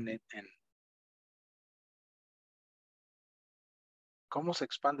open it and ¿Cómo se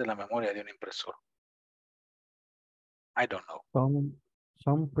expande la memoria de un impresor? I don't know.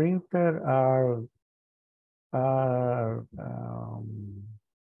 Some printer are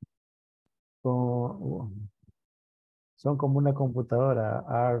son como una computadora,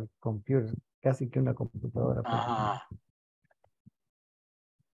 are computer, casi que una computadora pequeña.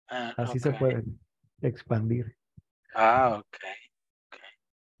 Ajá. Así se Okay. puede expandir. Okay. Okay.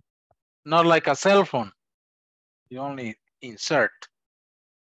 Not like a cell phone. You only insert.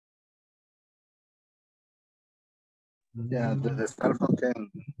 Yeah, the cell phone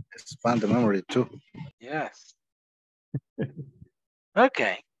can expand the memory too. Yes.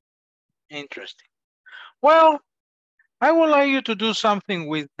 Okay. Interesting. Well, I would like you to do something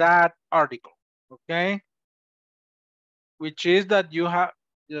with that article, okay? Which is that you have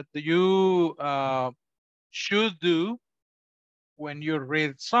that you should do when you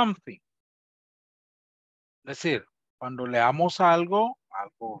read something. Es decir, cuando leamos algo,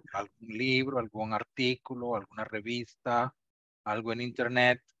 algún libro, algún artículo, alguna revista, algo en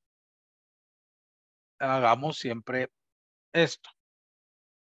internet, hagamos siempre esto.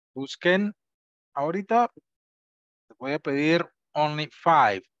 Busquen, ahorita les voy a pedir only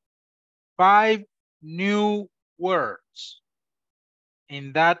five new words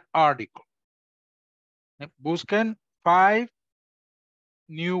in that article. Busquen 5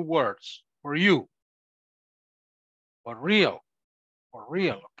 new words for you. For real,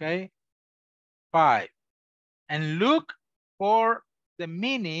 okay? 5. And look for the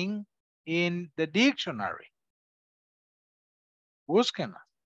meaning in the dictionary. Busquen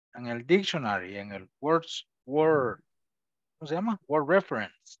en el dictionary, en el word, ¿cómo se llama?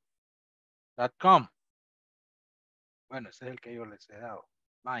 Wordreference.com. Bueno, ese es el que yo les he dado.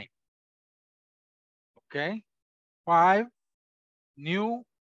 9. Okay? 5 new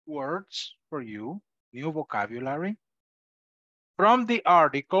words for you, new vocabulary. From the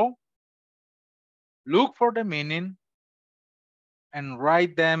article, look for the meaning and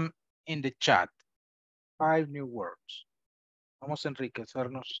write them in the chat. 5 new words. Vamos a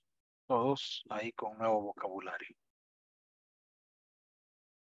enriquecernos todos ahí con nuevo vocabulario.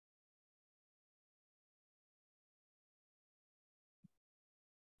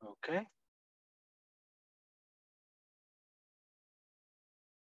 Okay.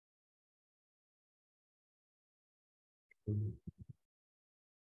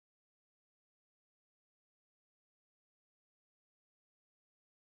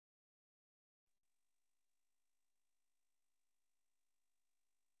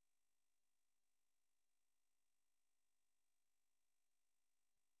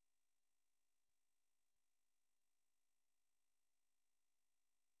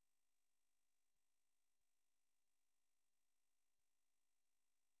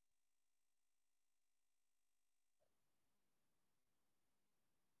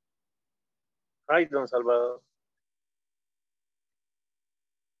 Ay, don Salvador.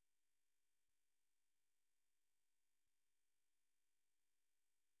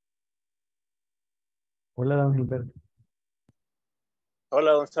 Hola, don Gilberto.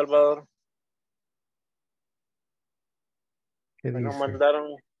 Hola, don Salvador. ¿Qué No nos dice?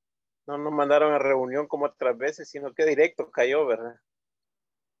 mandaron a reunión como otras veces, sino que directo cayó, ¿verdad?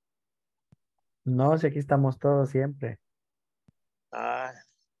 No, si aquí estamos todos siempre. Ah,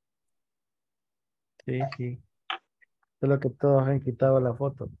 Sí, sí. Solo que todos han quitado la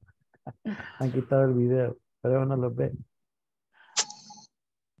foto. Han quitado el video. Pero uno los ve.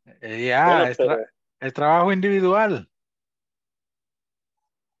 bueno, Es, pero es trabajo individual.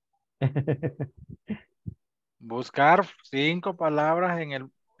 Buscar 5 palabras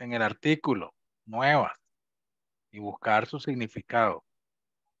en el artículo, nuevas, y buscar su significado.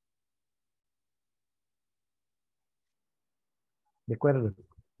 De acuerdo.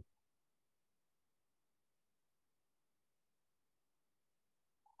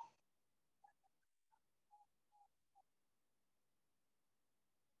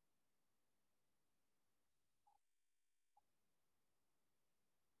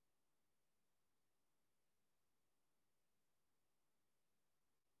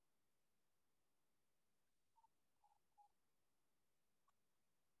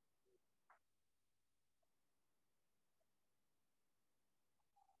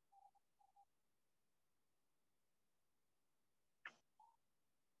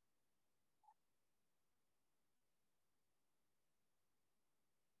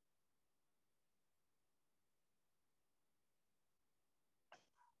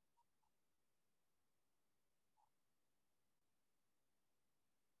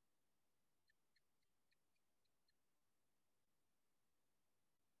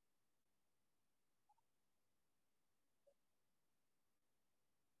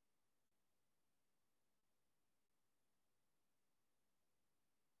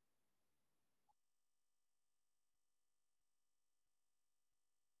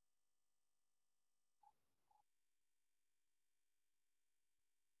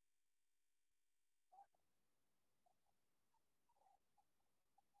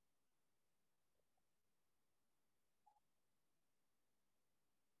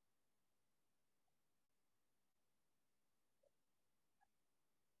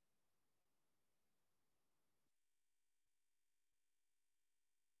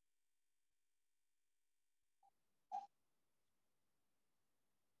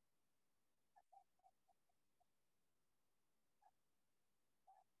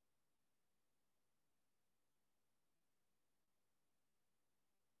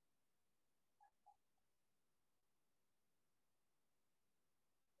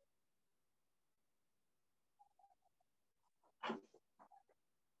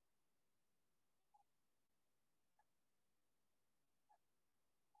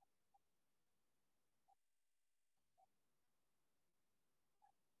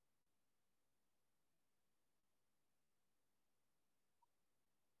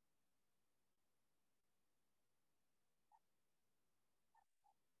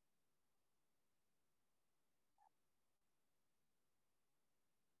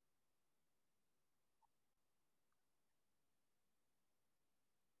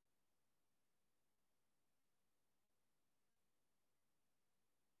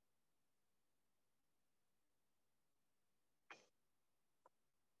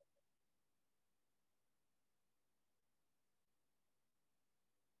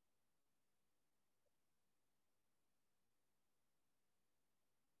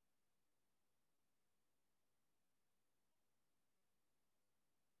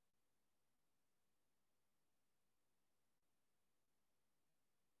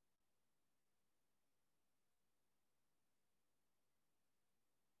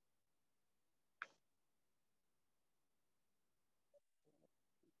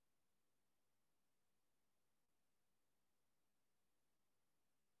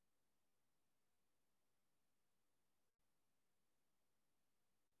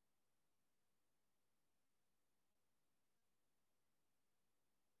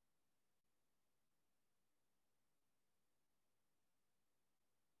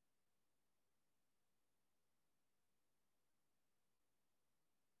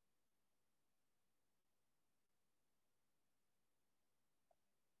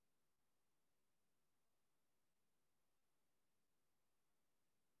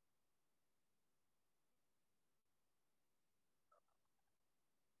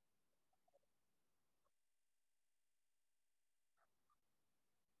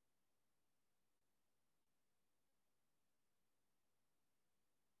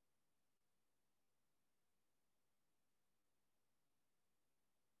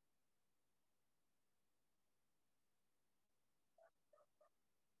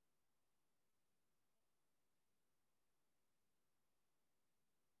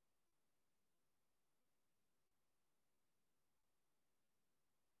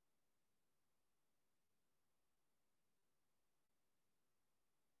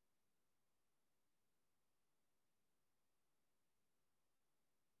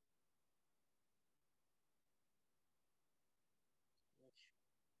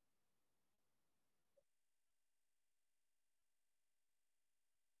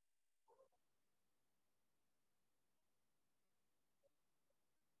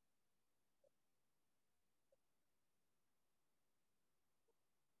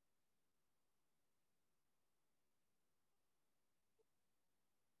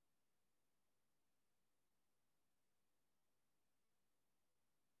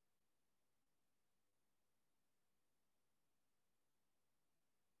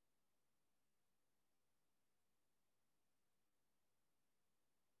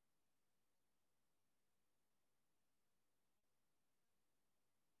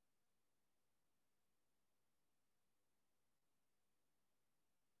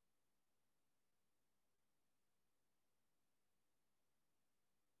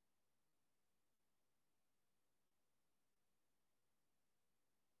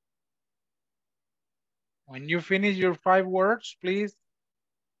 When you finish your 5 words, please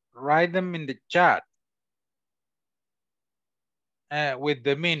write them in the chat with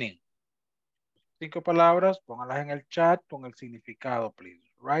the meaning. 5 palabras, póngalas en el chat con el significado, please.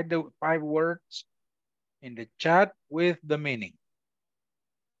 Write the 5 words in the chat with the meaning.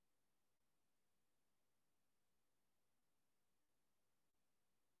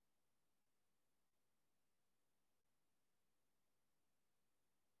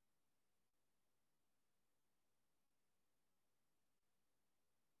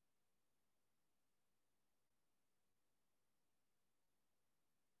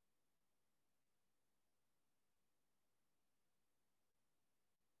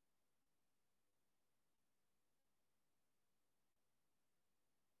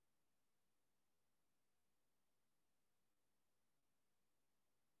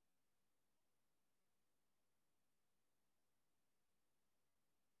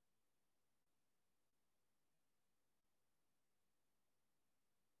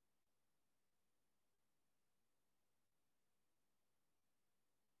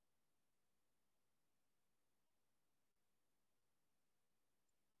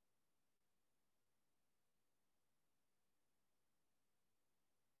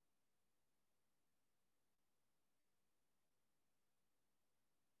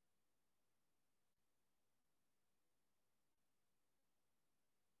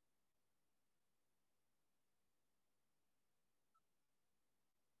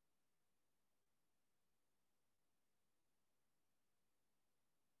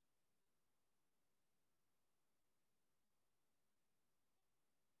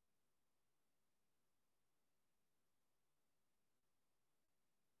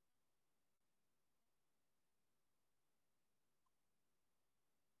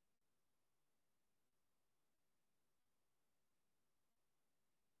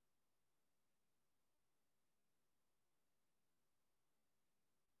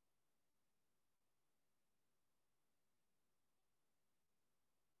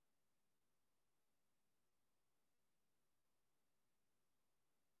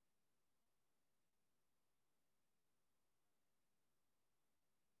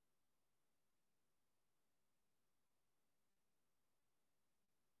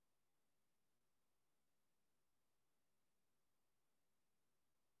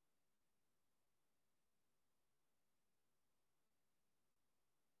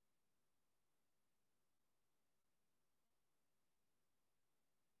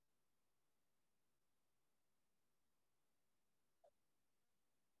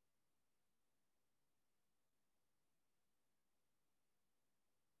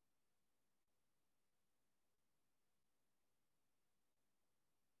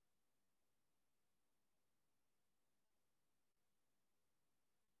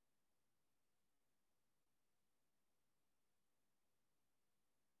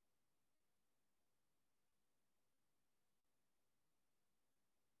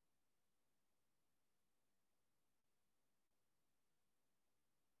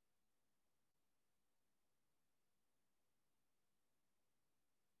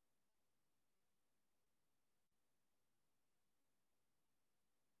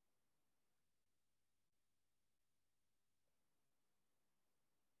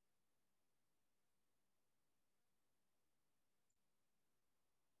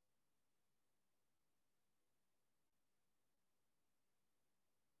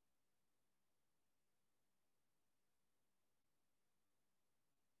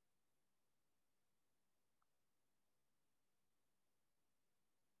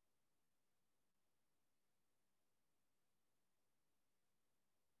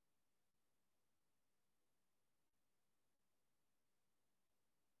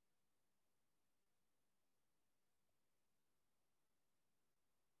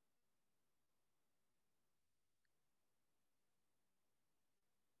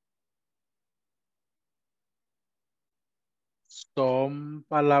 Son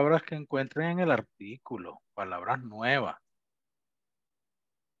palabras que encuentren en el artículo, palabras nuevas.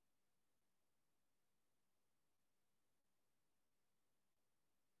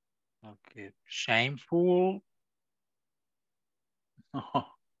 Okay. Shameful.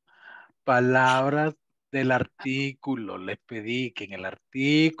 No. Palabras del artículo. Les pedí que en el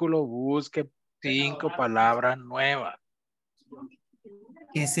artículo busque 5 palabras nuevas.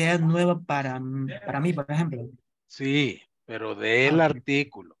 Que sea nueva para mí, por ejemplo. Sí, pero del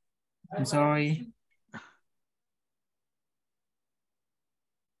artículo. I'm sorry.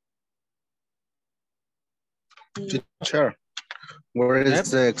 Teacher, where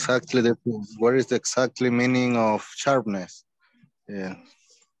is the exactly meaning of sharpness? Yeah.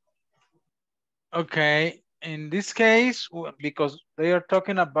 Okay, in this case, because they are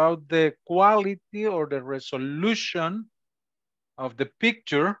talking about the quality or the resolution of the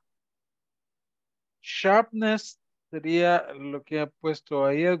picture, sharpness sería lo que ha puesto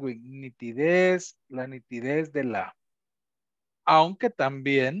ahí, nitidez, la nitidez de la, aunque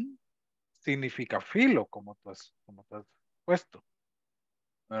también significa filo, como tú has puesto,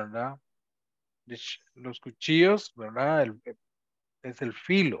 ¿verdad? Los cuchillos, ¿verdad? Es el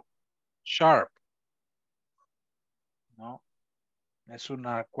filo, sharp, ¿no? Es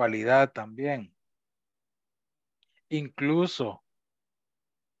una cualidad también. Incluso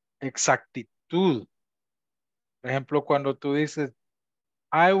exactitud. Por ejemplo, cuando tú dices,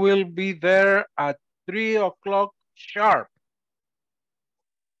 I will be there at 3 o'clock sharp.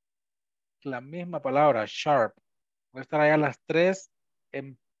 La misma palabra, sharp. Voy a estar allá a las 3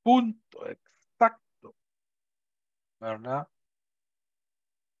 en punto, exacto. ¿Verdad?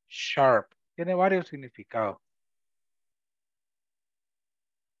 Sharp. Tiene varios significados.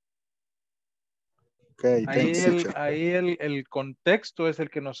 Okay, thanks, teacher. Ahí el contexto es el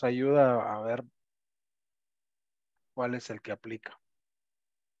que nos ayuda a ver cuál es el que aplica.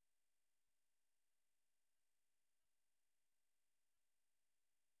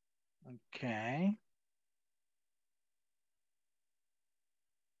 Okay.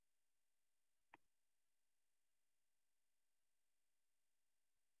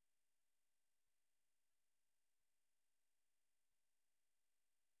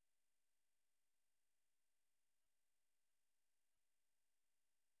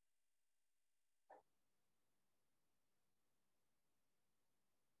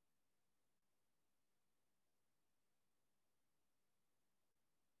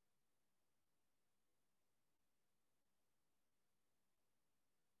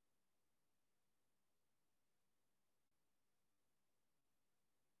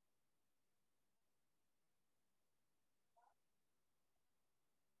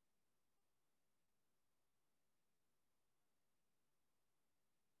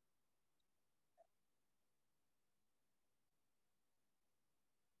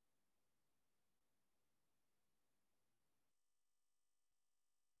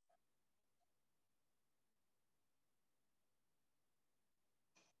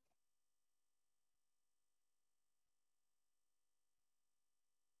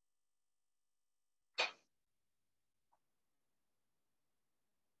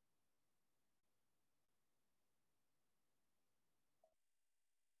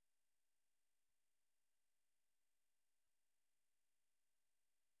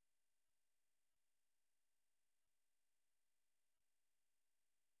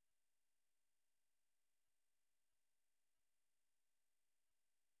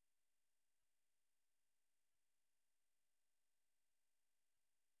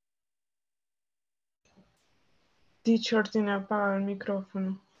 Teacher tiene apagado el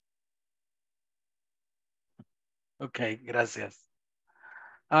micrófono. Ok, gracias.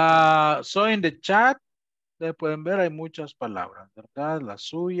 So in the chat, ustedes pueden ver, hay muchas palabras, ¿verdad? Las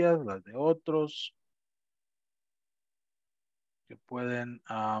suyas, las de otros, que pueden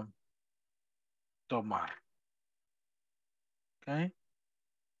tomar. Ok.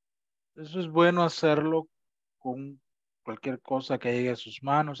 Eso es bueno hacerlo con cualquier cosa que llegue a sus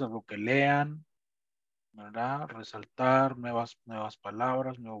manos, algo que lean, ¿verdad? Resaltar nuevas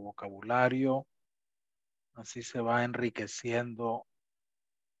palabras, nuevo vocabulario. Así se va enriqueciendo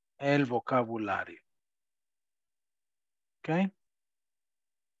el vocabulario. ¿Ok?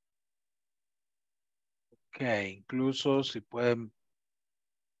 Ok, incluso si pueden,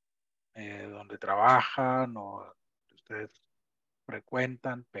 donde trabajan o ustedes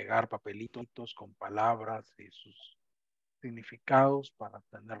frecuentan, pegar papelitos con palabras y sus significados para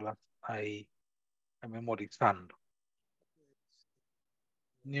tenerlas ahí memorizando.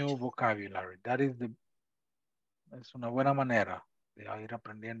 New vocabulary. Es una buena manera de ir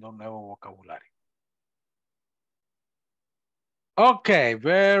aprendiendo un nuevo vocabulario. Okay,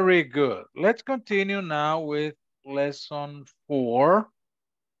 very good. Let's continue now with lesson 4.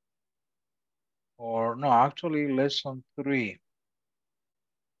 Or no, actually lesson 3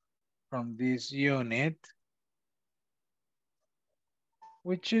 from this unit,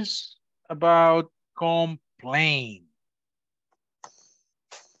 which is about complain.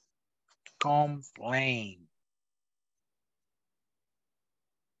 Complain.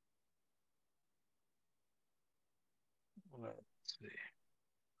 Let's see.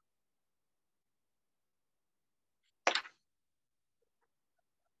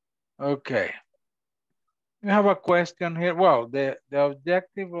 Okay. You have a question here. Well, the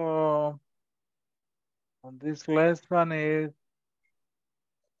objective on this lesson is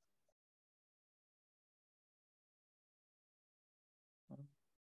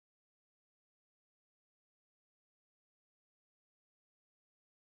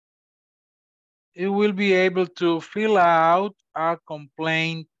You will be able to fill out a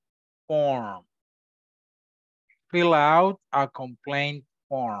complaint form. Fill out a complaint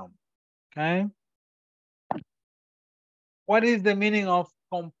form. Okay. What is the meaning of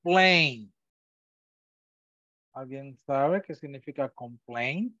complaint? ¿Alguien sabe qué significa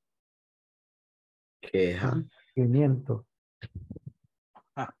complaint? Queja. 500.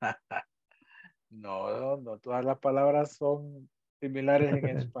 No, no todas las palabras son similares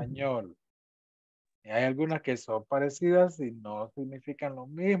en español. Y hay algunas que son parecidas y no significan lo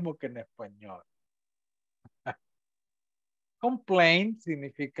mismo que en español. Complaint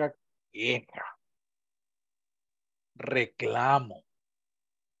significa queja, reclamo.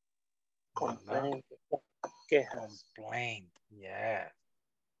 Complaint. Quejas. Complaint, yes.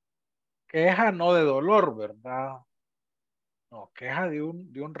 Queja no de dolor, ¿verdad? No, queja de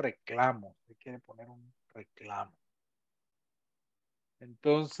un reclamo. Se quiere poner un reclamo.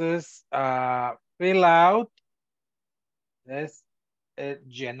 Entonces, fill out es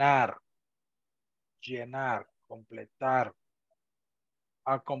llenar, completar.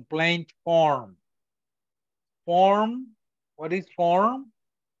 A complaint form. Form, what is form?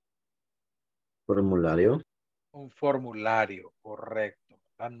 Formulario. Un formulario, correcto.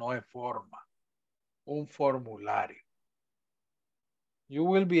 No es forma. Un formulario. You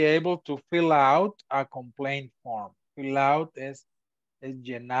will be able to fill out a complaint form. Fill out es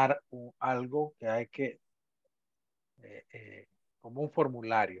llenar algo que hay que, como un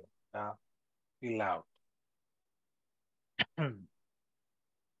formulario. ¿Verdad? Fill out.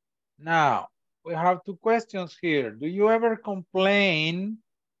 Now, we have two questions here. Do you ever complain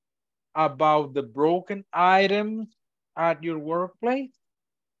about the broken items at your workplace?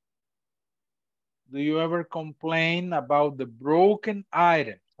 Do you ever complain about the broken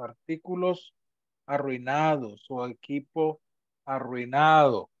items, artículos arruinados o equipo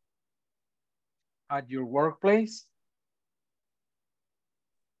arruinado at your workplace?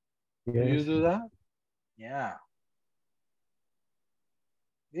 Yes. Do you do that? Yeah.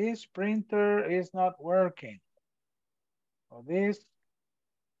 This printer is not working. Or this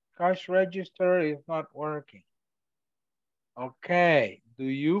cash register is not working. Okay. Do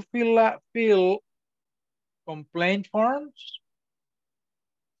you fill complaint forms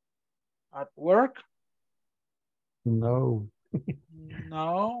at work? No.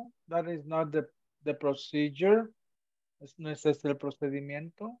 No, that is not the procedure. No es ese el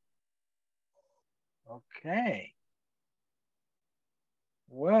procedimiento. Okay.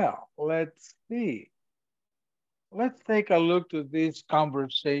 Well, let's see. Let's take a look to this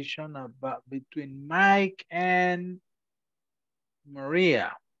conversation about between Mike and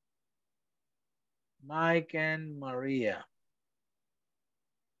Maria. Mike and Maria.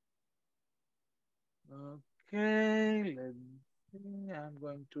 Okay, let's see. I'm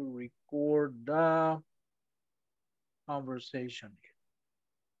going to record the conversation here.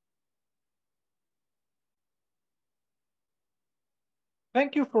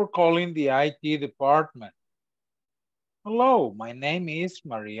 Thank you for calling the IT department. Hello, my name is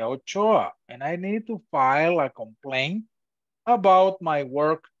Maria Ochoa, and I need to file a complaint about my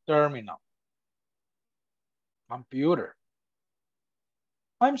work terminal. Computer.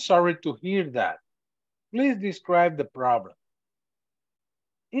 I'm sorry to hear that. Please describe the problem.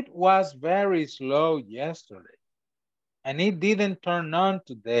 It was very slow yesterday, and it didn't turn on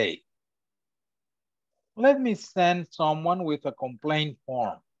today. Let me send someone with a complaint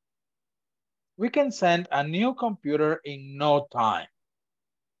form. We can send a new computer in no time.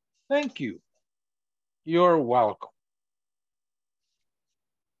 Thank you. You're welcome.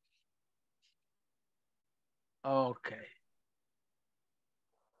 Okay.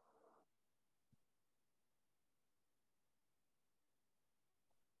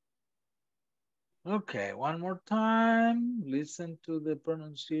 Okay, one more time. Listen to the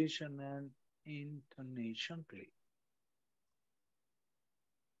pronunciation and intonation, please.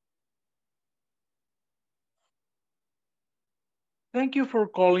 Thank you for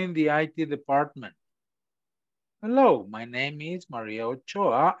calling the IT department. Hello, my name is Maria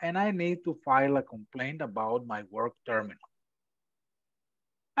Ochoa, and I need to file a complaint about my work terminal.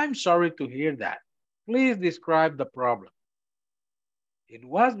 I'm sorry to hear that. Please describe the problem. It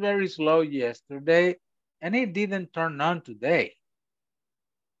was very slow yesterday, and it didn't turn on today.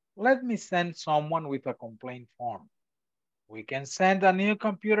 Let me send someone with a complaint form. We can send a new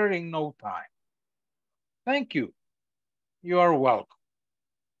computer in no time. Thank you. You are welcome.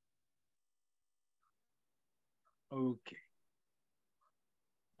 Okay.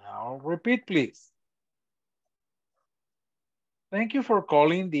 Now repeat, please. Thank you for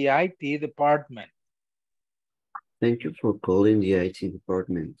calling the IT department. Thank you for calling the IT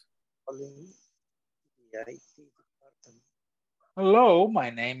department. Hello, my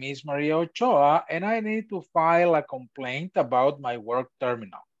name is Maria Ochoa, and I need to file a complaint about my work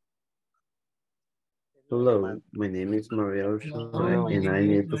terminal. Hello, my name is Maria Ochoa, and I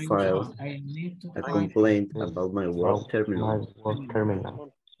need to file a complaint about my work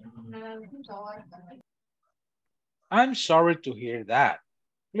terminal. I'm sorry to hear that.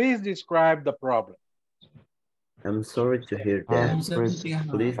 Please describe the problem. I'm sorry to hear that.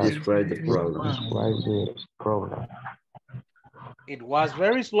 Please describe the problem. It was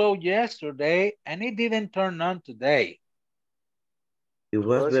very slow yesterday, and it didn't turn on today. It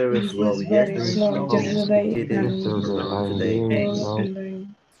was very slow yesterday. It didn't turn on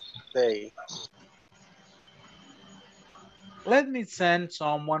today. Let me send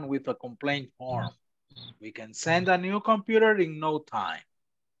someone with a complaint form. We can send a new computer in no time.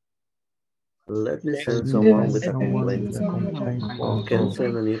 Let me send someone with a complaint form. We can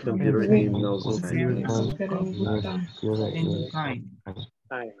send a new computer in no time.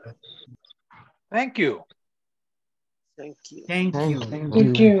 Thank you. Thank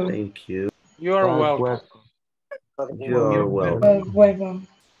you. You are welcome. You are welcome.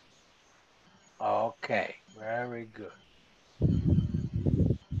 Okay, very good.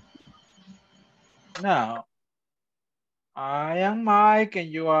 Now, I am Mike and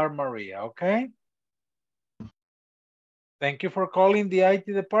you are Maria, okay? Thank you for calling the IT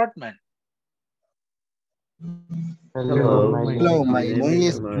department. Hello, my name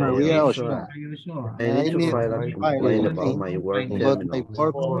is Maria Ochoa. I need to file a complaint about my work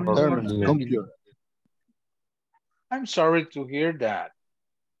terminal. Computer. I'm sorry to hear that.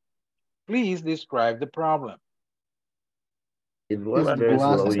 Please describe the problem. It was very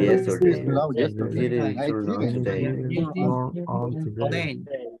slow yesterday. It didn't turn on today.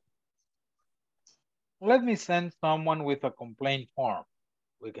 Let me send someone with a complaint form.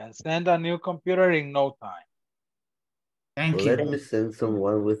 We can send a new computer in no time. Let me send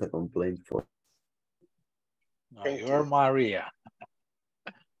someone with a complaint form. No, you're Maria.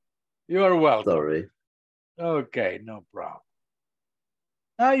 You are welcome. Sorry. Okay, no problem.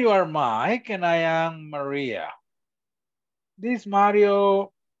 Now you are Mike and I am Maria. This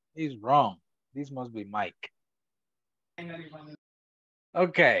Mario is wrong. This must be Mike.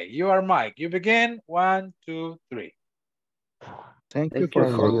 Okay, you are Mike. You begin. 1, 2, 3. Thank you for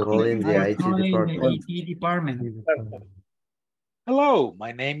for calling the IT department. Hello,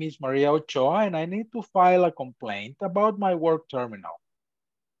 my name is Maria Ochoa and I need to file a complaint about my work terminal.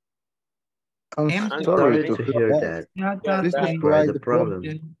 I'm sorry to hear that. Please describe the problem.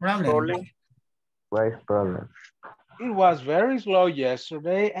 It was very slow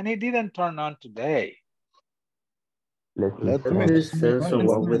yesterday and it didn't turn on today. Let me send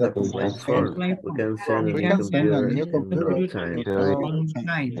someone with a complaint form. We can send a new computer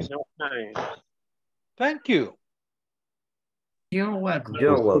in no time. Thank you. You're welcome.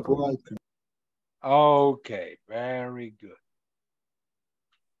 You're welcome. Okay, very good.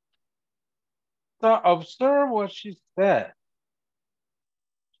 So observe what she said.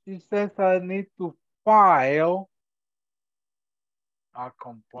 She says I need to file a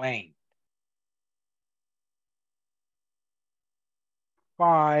complaint.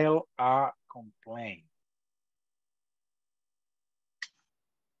 File a complaint.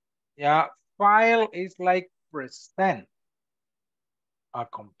 Yeah, file is like present a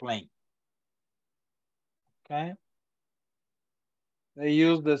complaint. Okay. They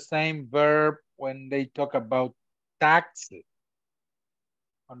use the same verb when they talk about taxes.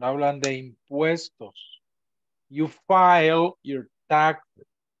 Cuando hablan de impuestos. You file your taxes.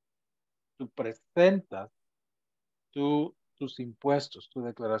 Tú presentas tus impuestos, tu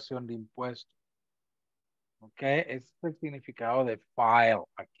declaración de impuestos. Ok, ese es el significado de file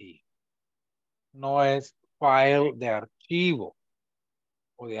aquí. No es file de archivo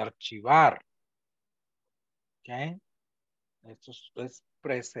o de archivar. Ok, esto es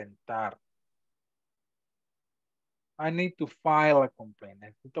presentar. I need to file a complaint.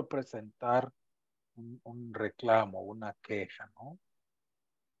 Necesito presentar un reclamo, una queja, ¿no?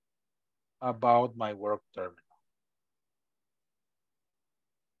 About my work terminal.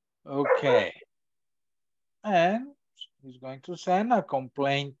 Okay. And he's going to send a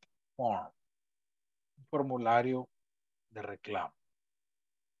complaint form. Un formulario de reclamo.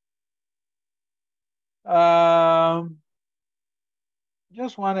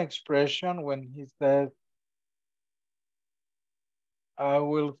 Just one expression when he says, I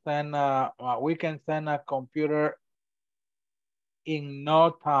will send we can send a computer in no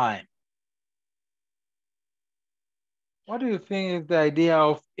time. What do you think is the idea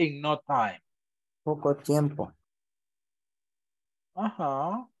of in no time? Poco tiempo.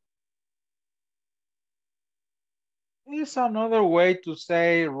 Uh-huh. It's another way to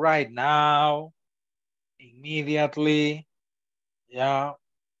say right now, immediately, yeah.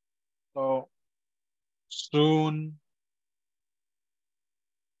 So, soon.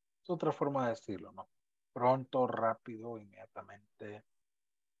 Es otra forma de decirlo, ¿no? Pronto, rápido, inmediatamente,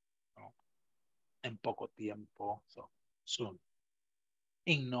 ¿no? En poco tiempo, so, soon.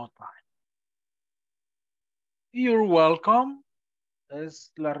 In no time. You're welcome.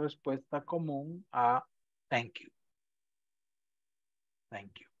 Es la respuesta común a thank you.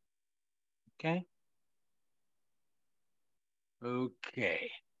 Thank you. Okay.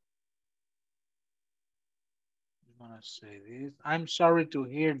 Okay. I'm gonna say this. I'm sorry to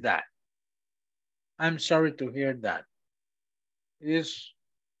hear that. I'm sorry to hear that. Is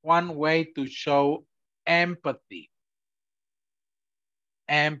one way to show empathy.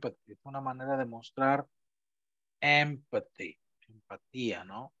 Empathy. Es una manera de mostrar empathy. Empatía,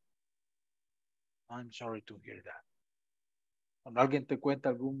 ¿no? I'm sorry to hear that. Cuando alguien te cuenta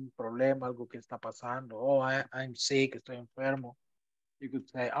algún problema, algo que está pasando, oh, I'm sick, estoy enfermo, you could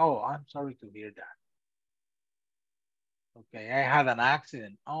say, oh, I'm sorry to hear that. Okay, I had an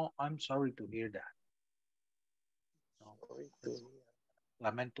accident. Oh, I'm sorry to hear that. No,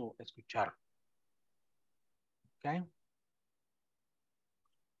 lamento escuchar. Okay.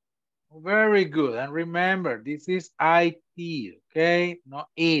 Very good. And remember, this is IT, okay? No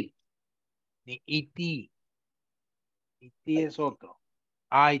it, ni ET. ET es otro.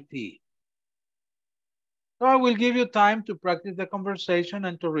 IT. So I will give you time to practice the conversation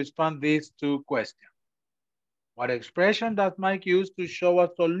and to respond these two questions. What expression does Mike use to show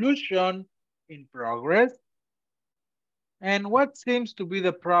a solution in progress? And what seems to be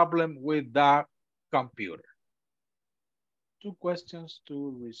the problem with the computer? Two questions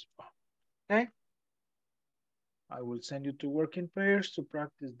to respond, okay? I will send you to work in pairs to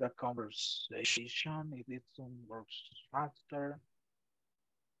practice the conversation. If it works faster.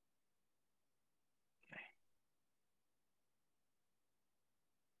 Okay.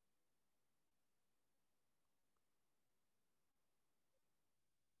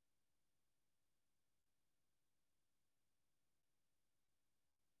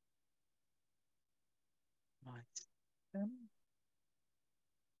 Nice.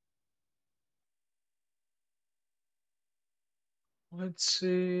 Let's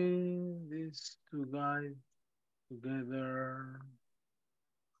see these two guys together.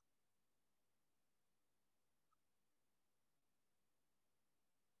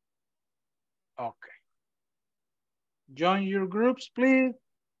 Okay. Join your groups, please.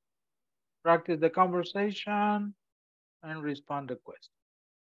 Practice the conversation and respond to questions.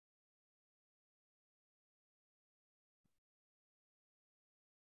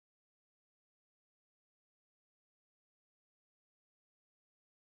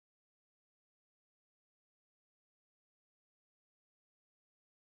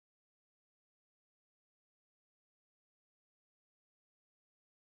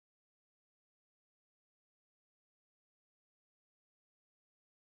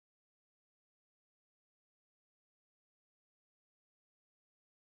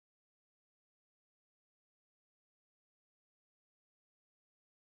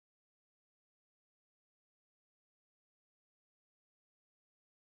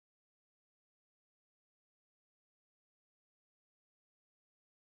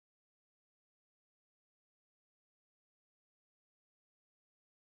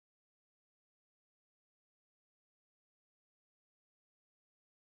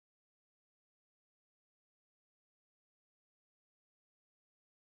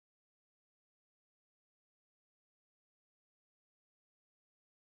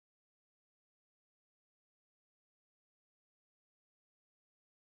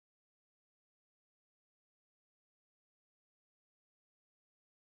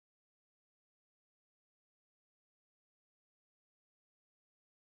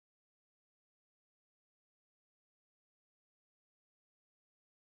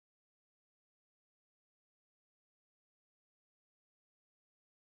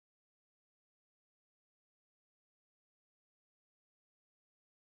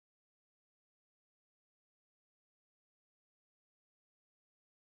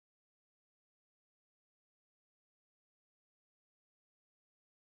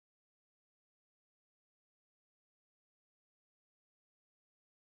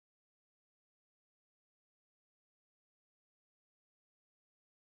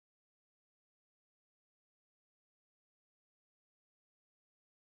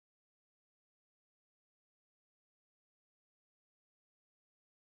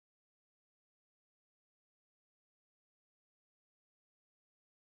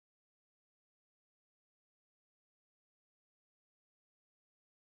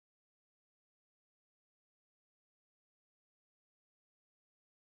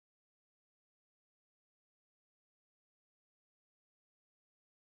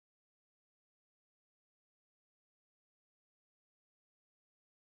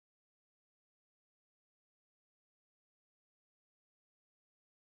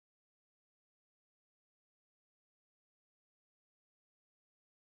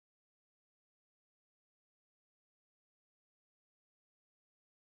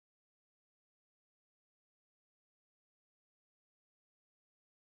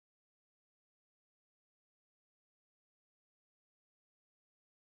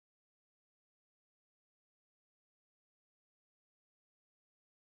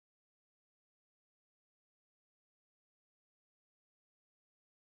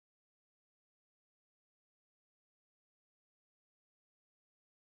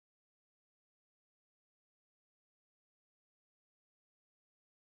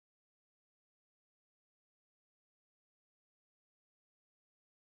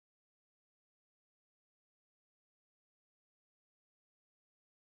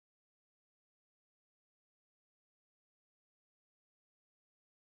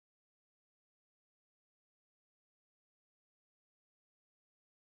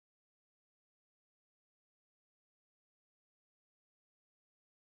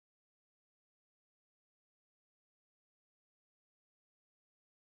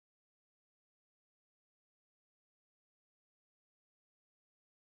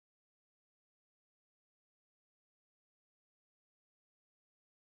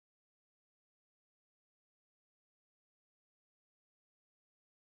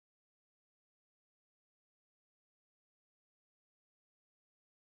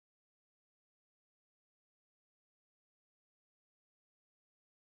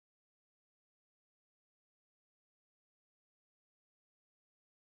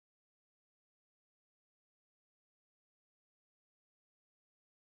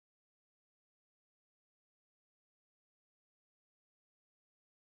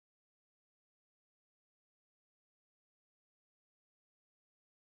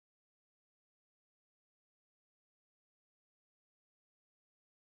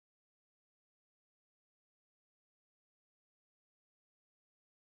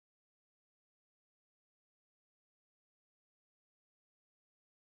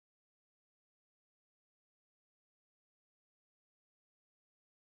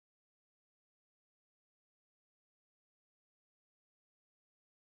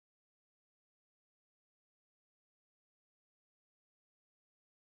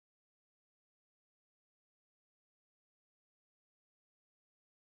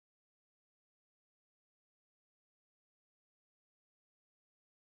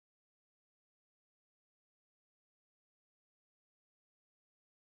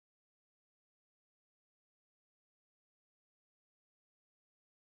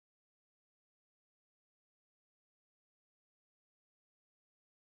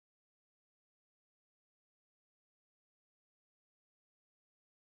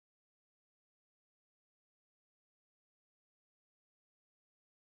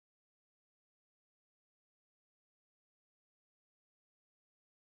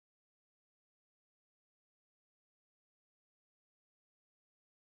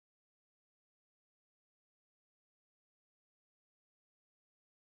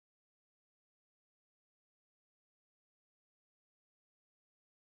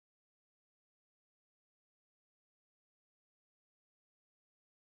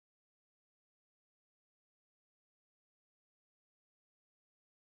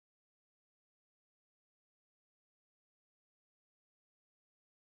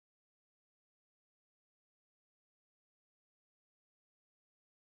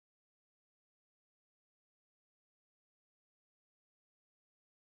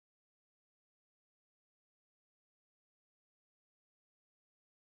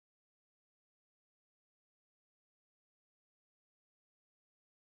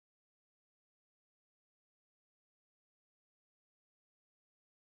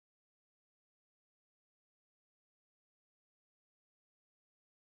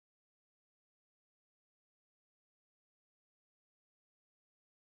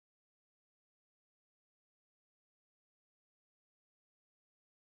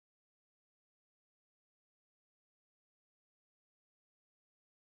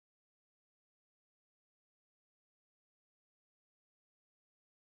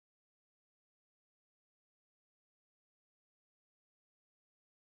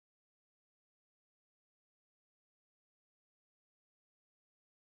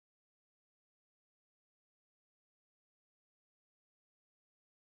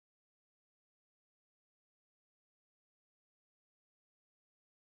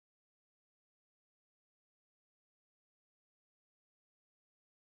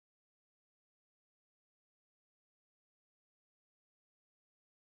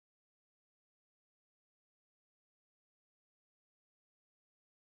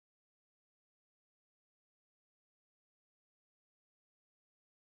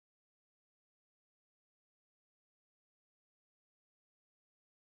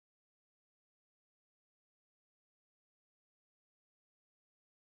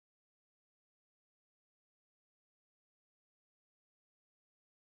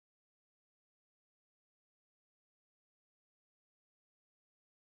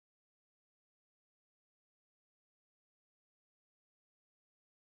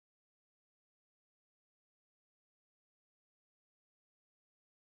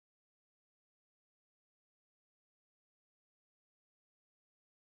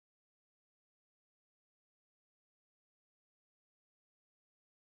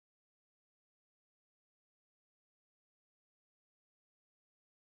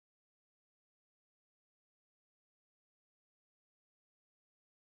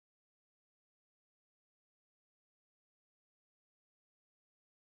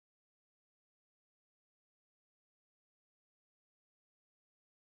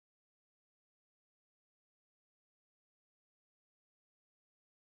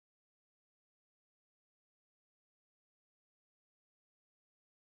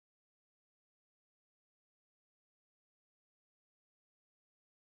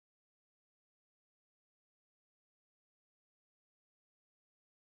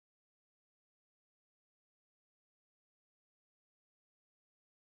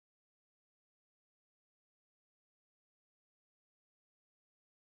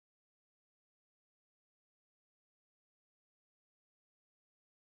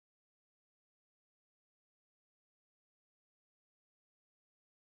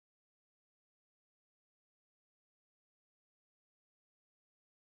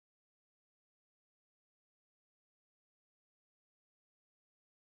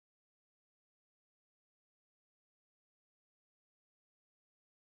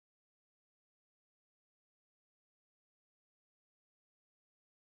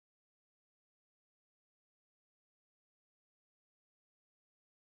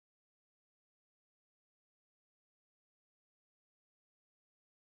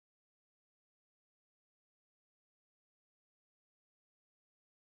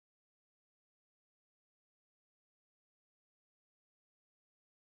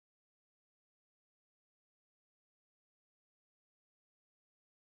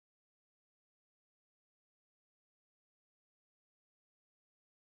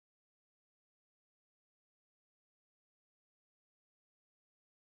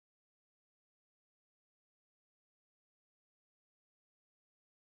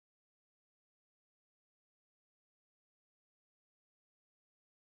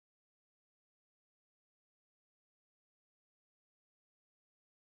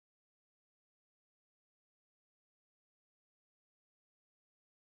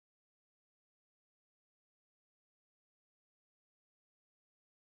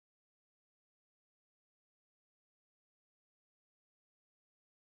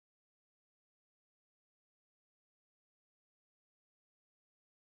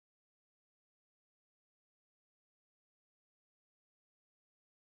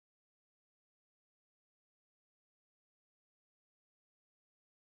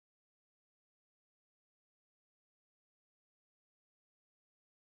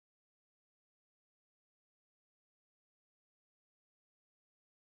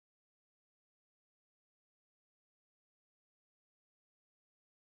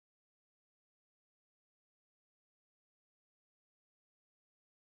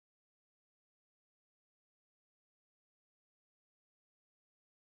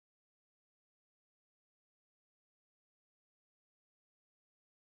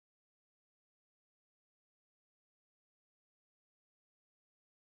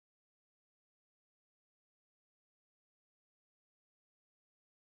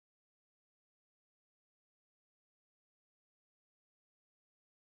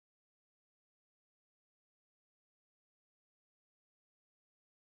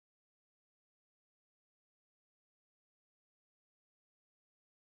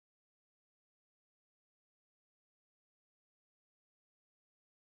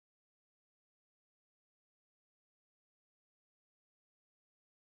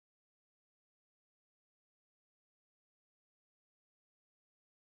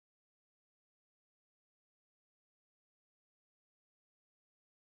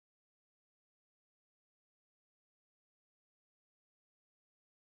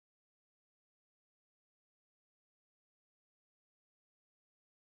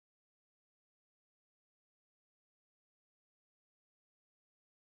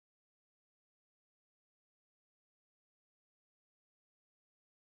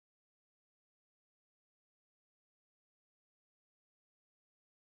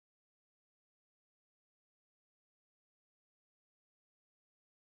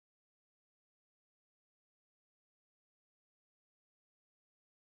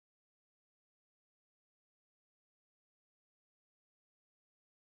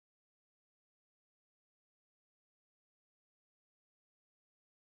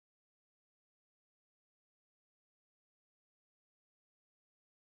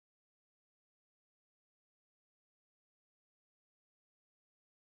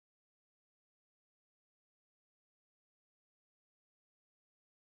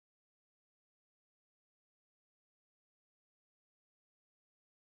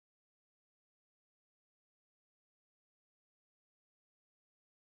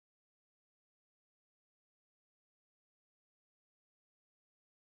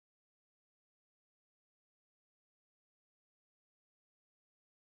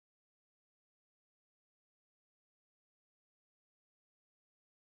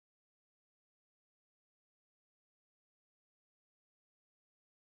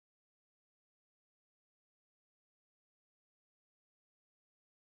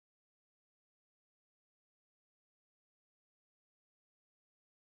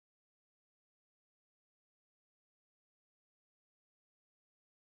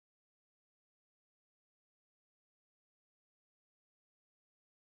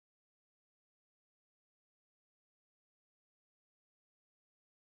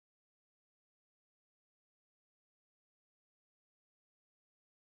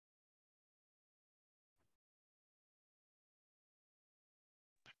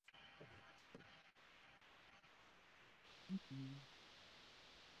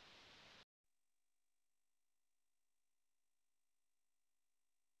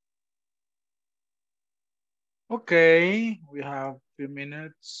 Okay, we have few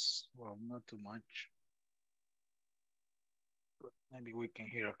minutes. Well, not too much. But maybe we can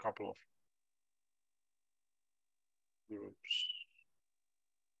hear a couple of groups.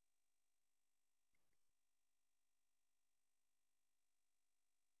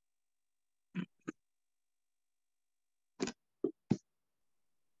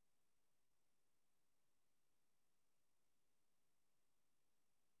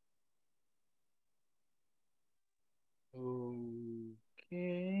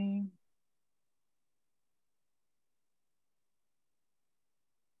 Okay.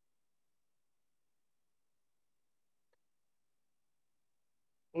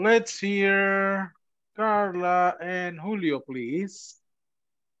 Let's hear Carla and Julio, please.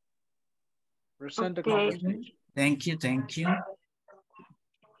 Present the conversation. Thank you, thank you.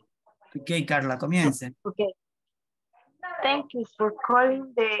 Ok, Carla, comience. Okay. Thank you for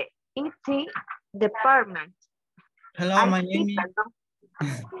calling the IT department. Hello, my name is...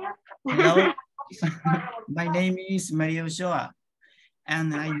 Hello, my name is Maria Ochoa,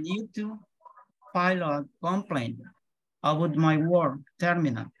 and I need to file a complaint about my work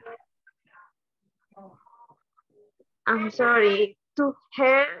terminal. I'm sorry to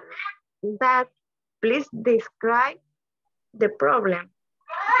hear that. Please describe the problem.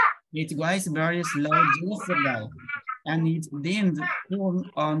 It was very slow yesterday, and it didn't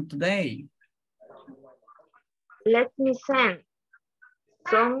turn on today. Let me send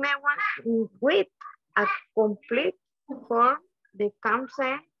someone with a complete form that comes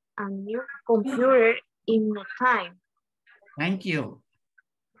in a new computer in no time. Thank you.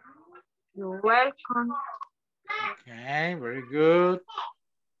 You're welcome. Okay, very good.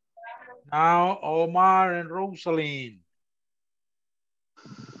 Now, Omar and Rosalind.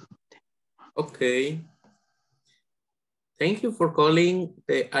 Okay. Thank you for calling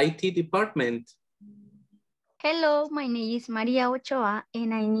the IT department. Hello, my name is Maria Ochoa,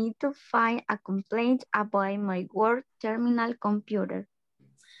 and I need to file a complaint about my work terminal computer.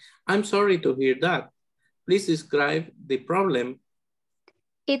 I'm sorry to hear that. Please describe the problem.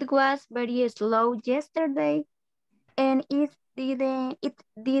 It was very slow yesterday, and it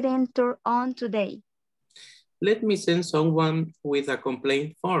didn't turn on today. Let me send someone with a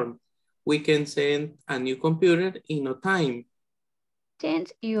complaint form. We can send a new computer in no time.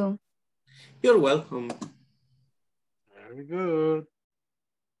 Thank you. You're welcome. Very good.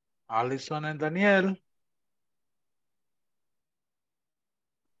 Alison and Daniel.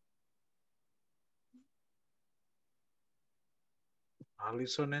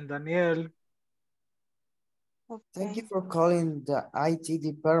 Alison and Daniel. Thank you for calling the IT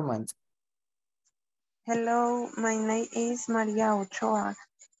department. Hello, my name is Maria Ochoa,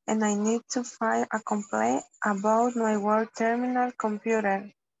 and I need to file a complaint about my work terminal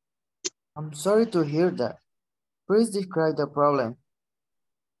computer. I'm sorry to hear that. Please describe the problem.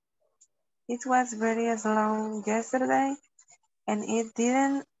 It was very slow yesterday, and it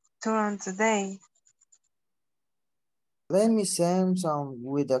didn't turn on today. Let me send some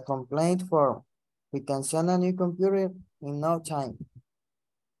with a complaint form. We can send a new computer in no time.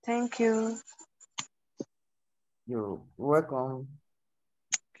 Thank you. You're welcome.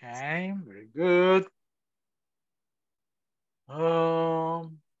 Okay, very good.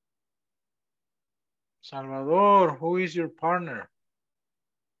 Salvador, who is your partner?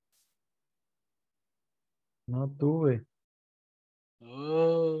 No tuve.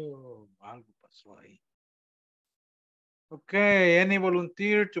 Oh, algo pasó ahí. Okay, any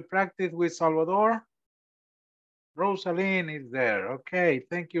volunteer to practice with Salvador? Rosalind is there. Okay,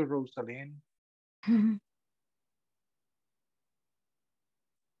 thank you, Rosalind.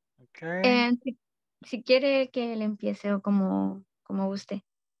 Okay. Si quiere que le empiece o como guste.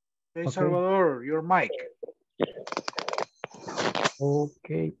 Hey, Okay. Salvador, your mic.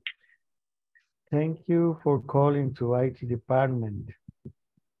 Okay. Thank you for calling to IT department.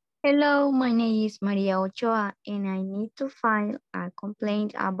 Hello, my name is Maria Ochoa, and I need to file a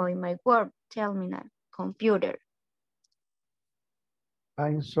complaint about my work terminal computer.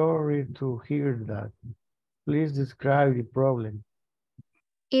 I'm sorry to hear that. Please describe the problem.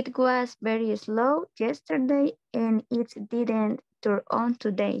 It was very slow yesterday, and it didn't turn on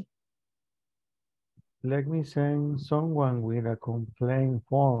today. Let me send someone with a complaint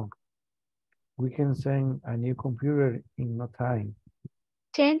form. We can send a new computer in no time.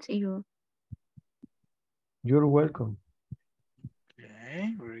 Thank you. You're welcome.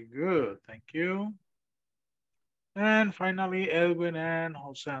 Okay, very good. Thank you. And finally, Edwin and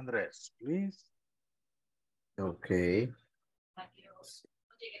Jose Andres, please. Okay.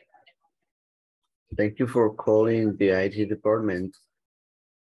 Thank you for calling the IT department.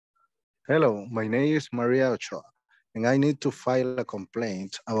 Hello, my name is Maria Ochoa, and I need to file a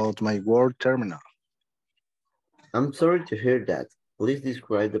complaint about my Word terminal. I'm sorry to hear that. Please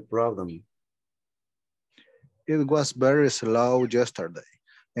describe the problem. It was very slow yesterday,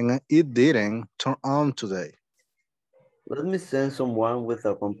 and it didn't turn on today. Let me send someone with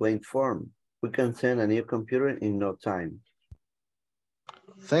a complaint form. We can send a new computer in no time.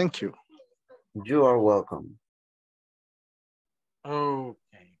 Thank you. You are welcome.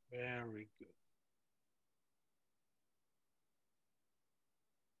 Okay, very good.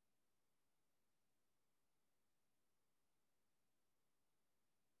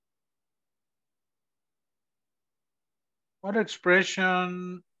 What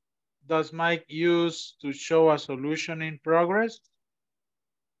expression does Mike use to show a solution in progress?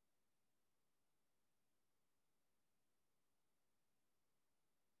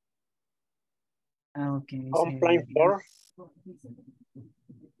 Okay. Complaint for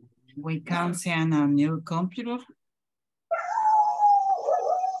We can send a new computer.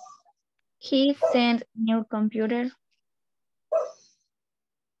 He sent new computer.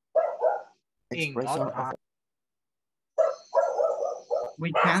 In no time.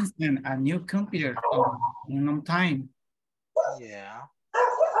 We can send a new computer in no time. Yeah.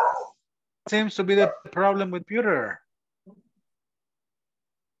 Seems to be the problem with computer.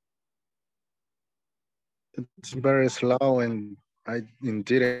 It's very slow, and I didn't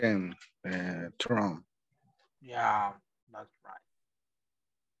turn on. Yeah, that's right.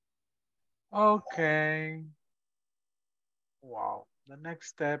 Okay. Wow. The next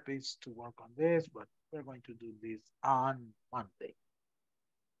step is to work on this, but we're going to do this on Monday.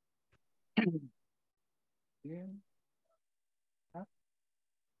 Yeah. Huh?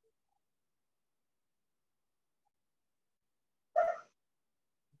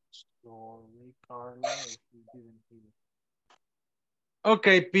 Sorry, Carla, if you didn't hear.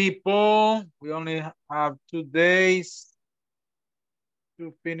 Okay, people, we only have 2 days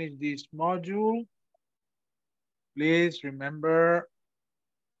to finish this module. Please remember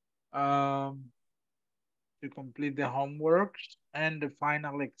to complete the homeworks and the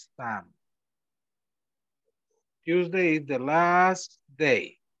final exam. Tuesday is the last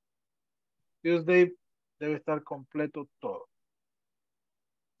day. Tuesday debe estar completo todo.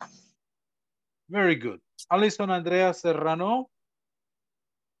 Very good. Alison Andrea Serrano.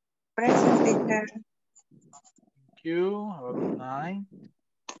 Present, teacher. Thank you. Have a good night.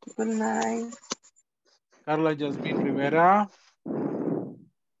 Good night. Carla Yasmin Rivera.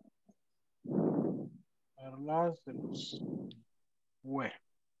 Carla se nos fue.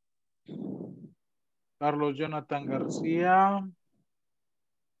 Carlos Jonathan García.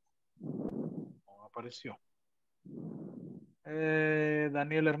 No apareció.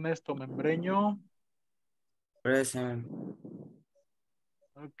 Daniel Ernesto Membreño. Present.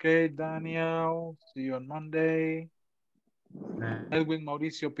 Okay, Daniel. See you on Monday. Edwin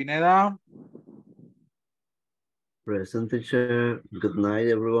Mauricio Pineda. Present, teacher. Good night,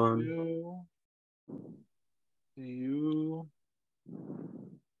 everyone. See you.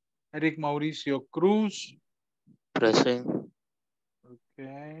 Eric Mauricio Cruz. Present.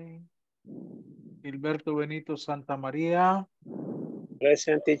 Okay. Gilberto Benito Santa María.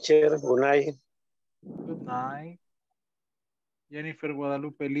 present, teacher. Good night. Good night. Jennifer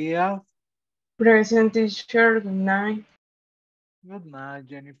Guadalupe Elías. Present, teacher. Good night. Good night,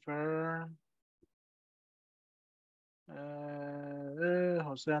 Jennifer.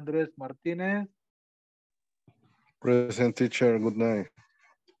 José Andrés Martínez. Present, teacher. Good night.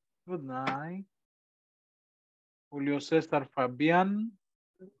 Good night. Julio César Fabián.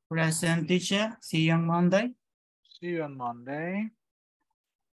 Present, teacher. See you on Monday. See you on Monday.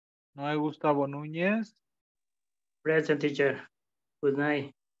 Noé Gustavo Núñez. Present, teacher. Good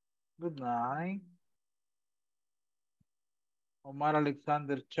night. Good night. Omar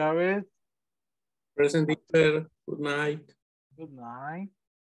Alexander Chávez. Present, teacher. Good night. Good night.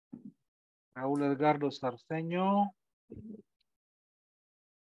 Raúl Edgardo Sarceño.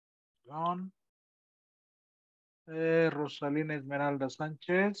 Gone. Rosalina Esmeralda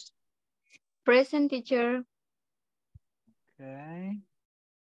Sánchez. Present, teacher. Okay.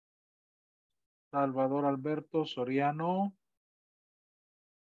 Salvador Alberto Soriano.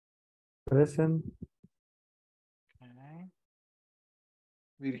 Present. Okay.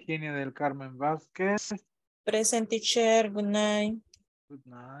 Virginia del Carmen Vázquez. Present, teacher. Good night. Good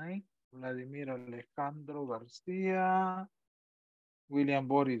night. Vladimir Alejandro García. William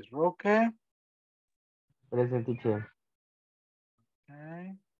Boris Roque. Present, teacher.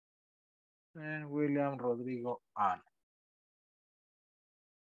 Okay. And William Rodrigo Ann.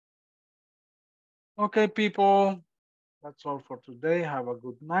 Okay, people. That's all for today. Have a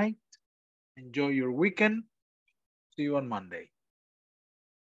good night. Enjoy your weekend. See you on Monday.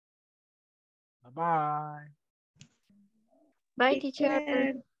 Bye-bye. Bye,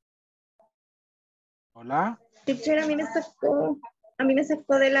 teacher. Hola. Teacher, a mí me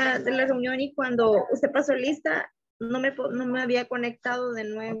sacó de la reunión y cuando usted pasó lista, no me había conectado de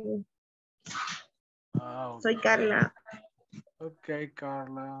nuevo. Ah, okay. Soy Carla. Ok,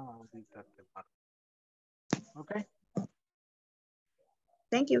 Carla. Ahorita te marco. Ok.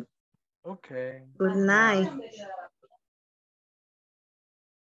 Thank you. Okay. Good night.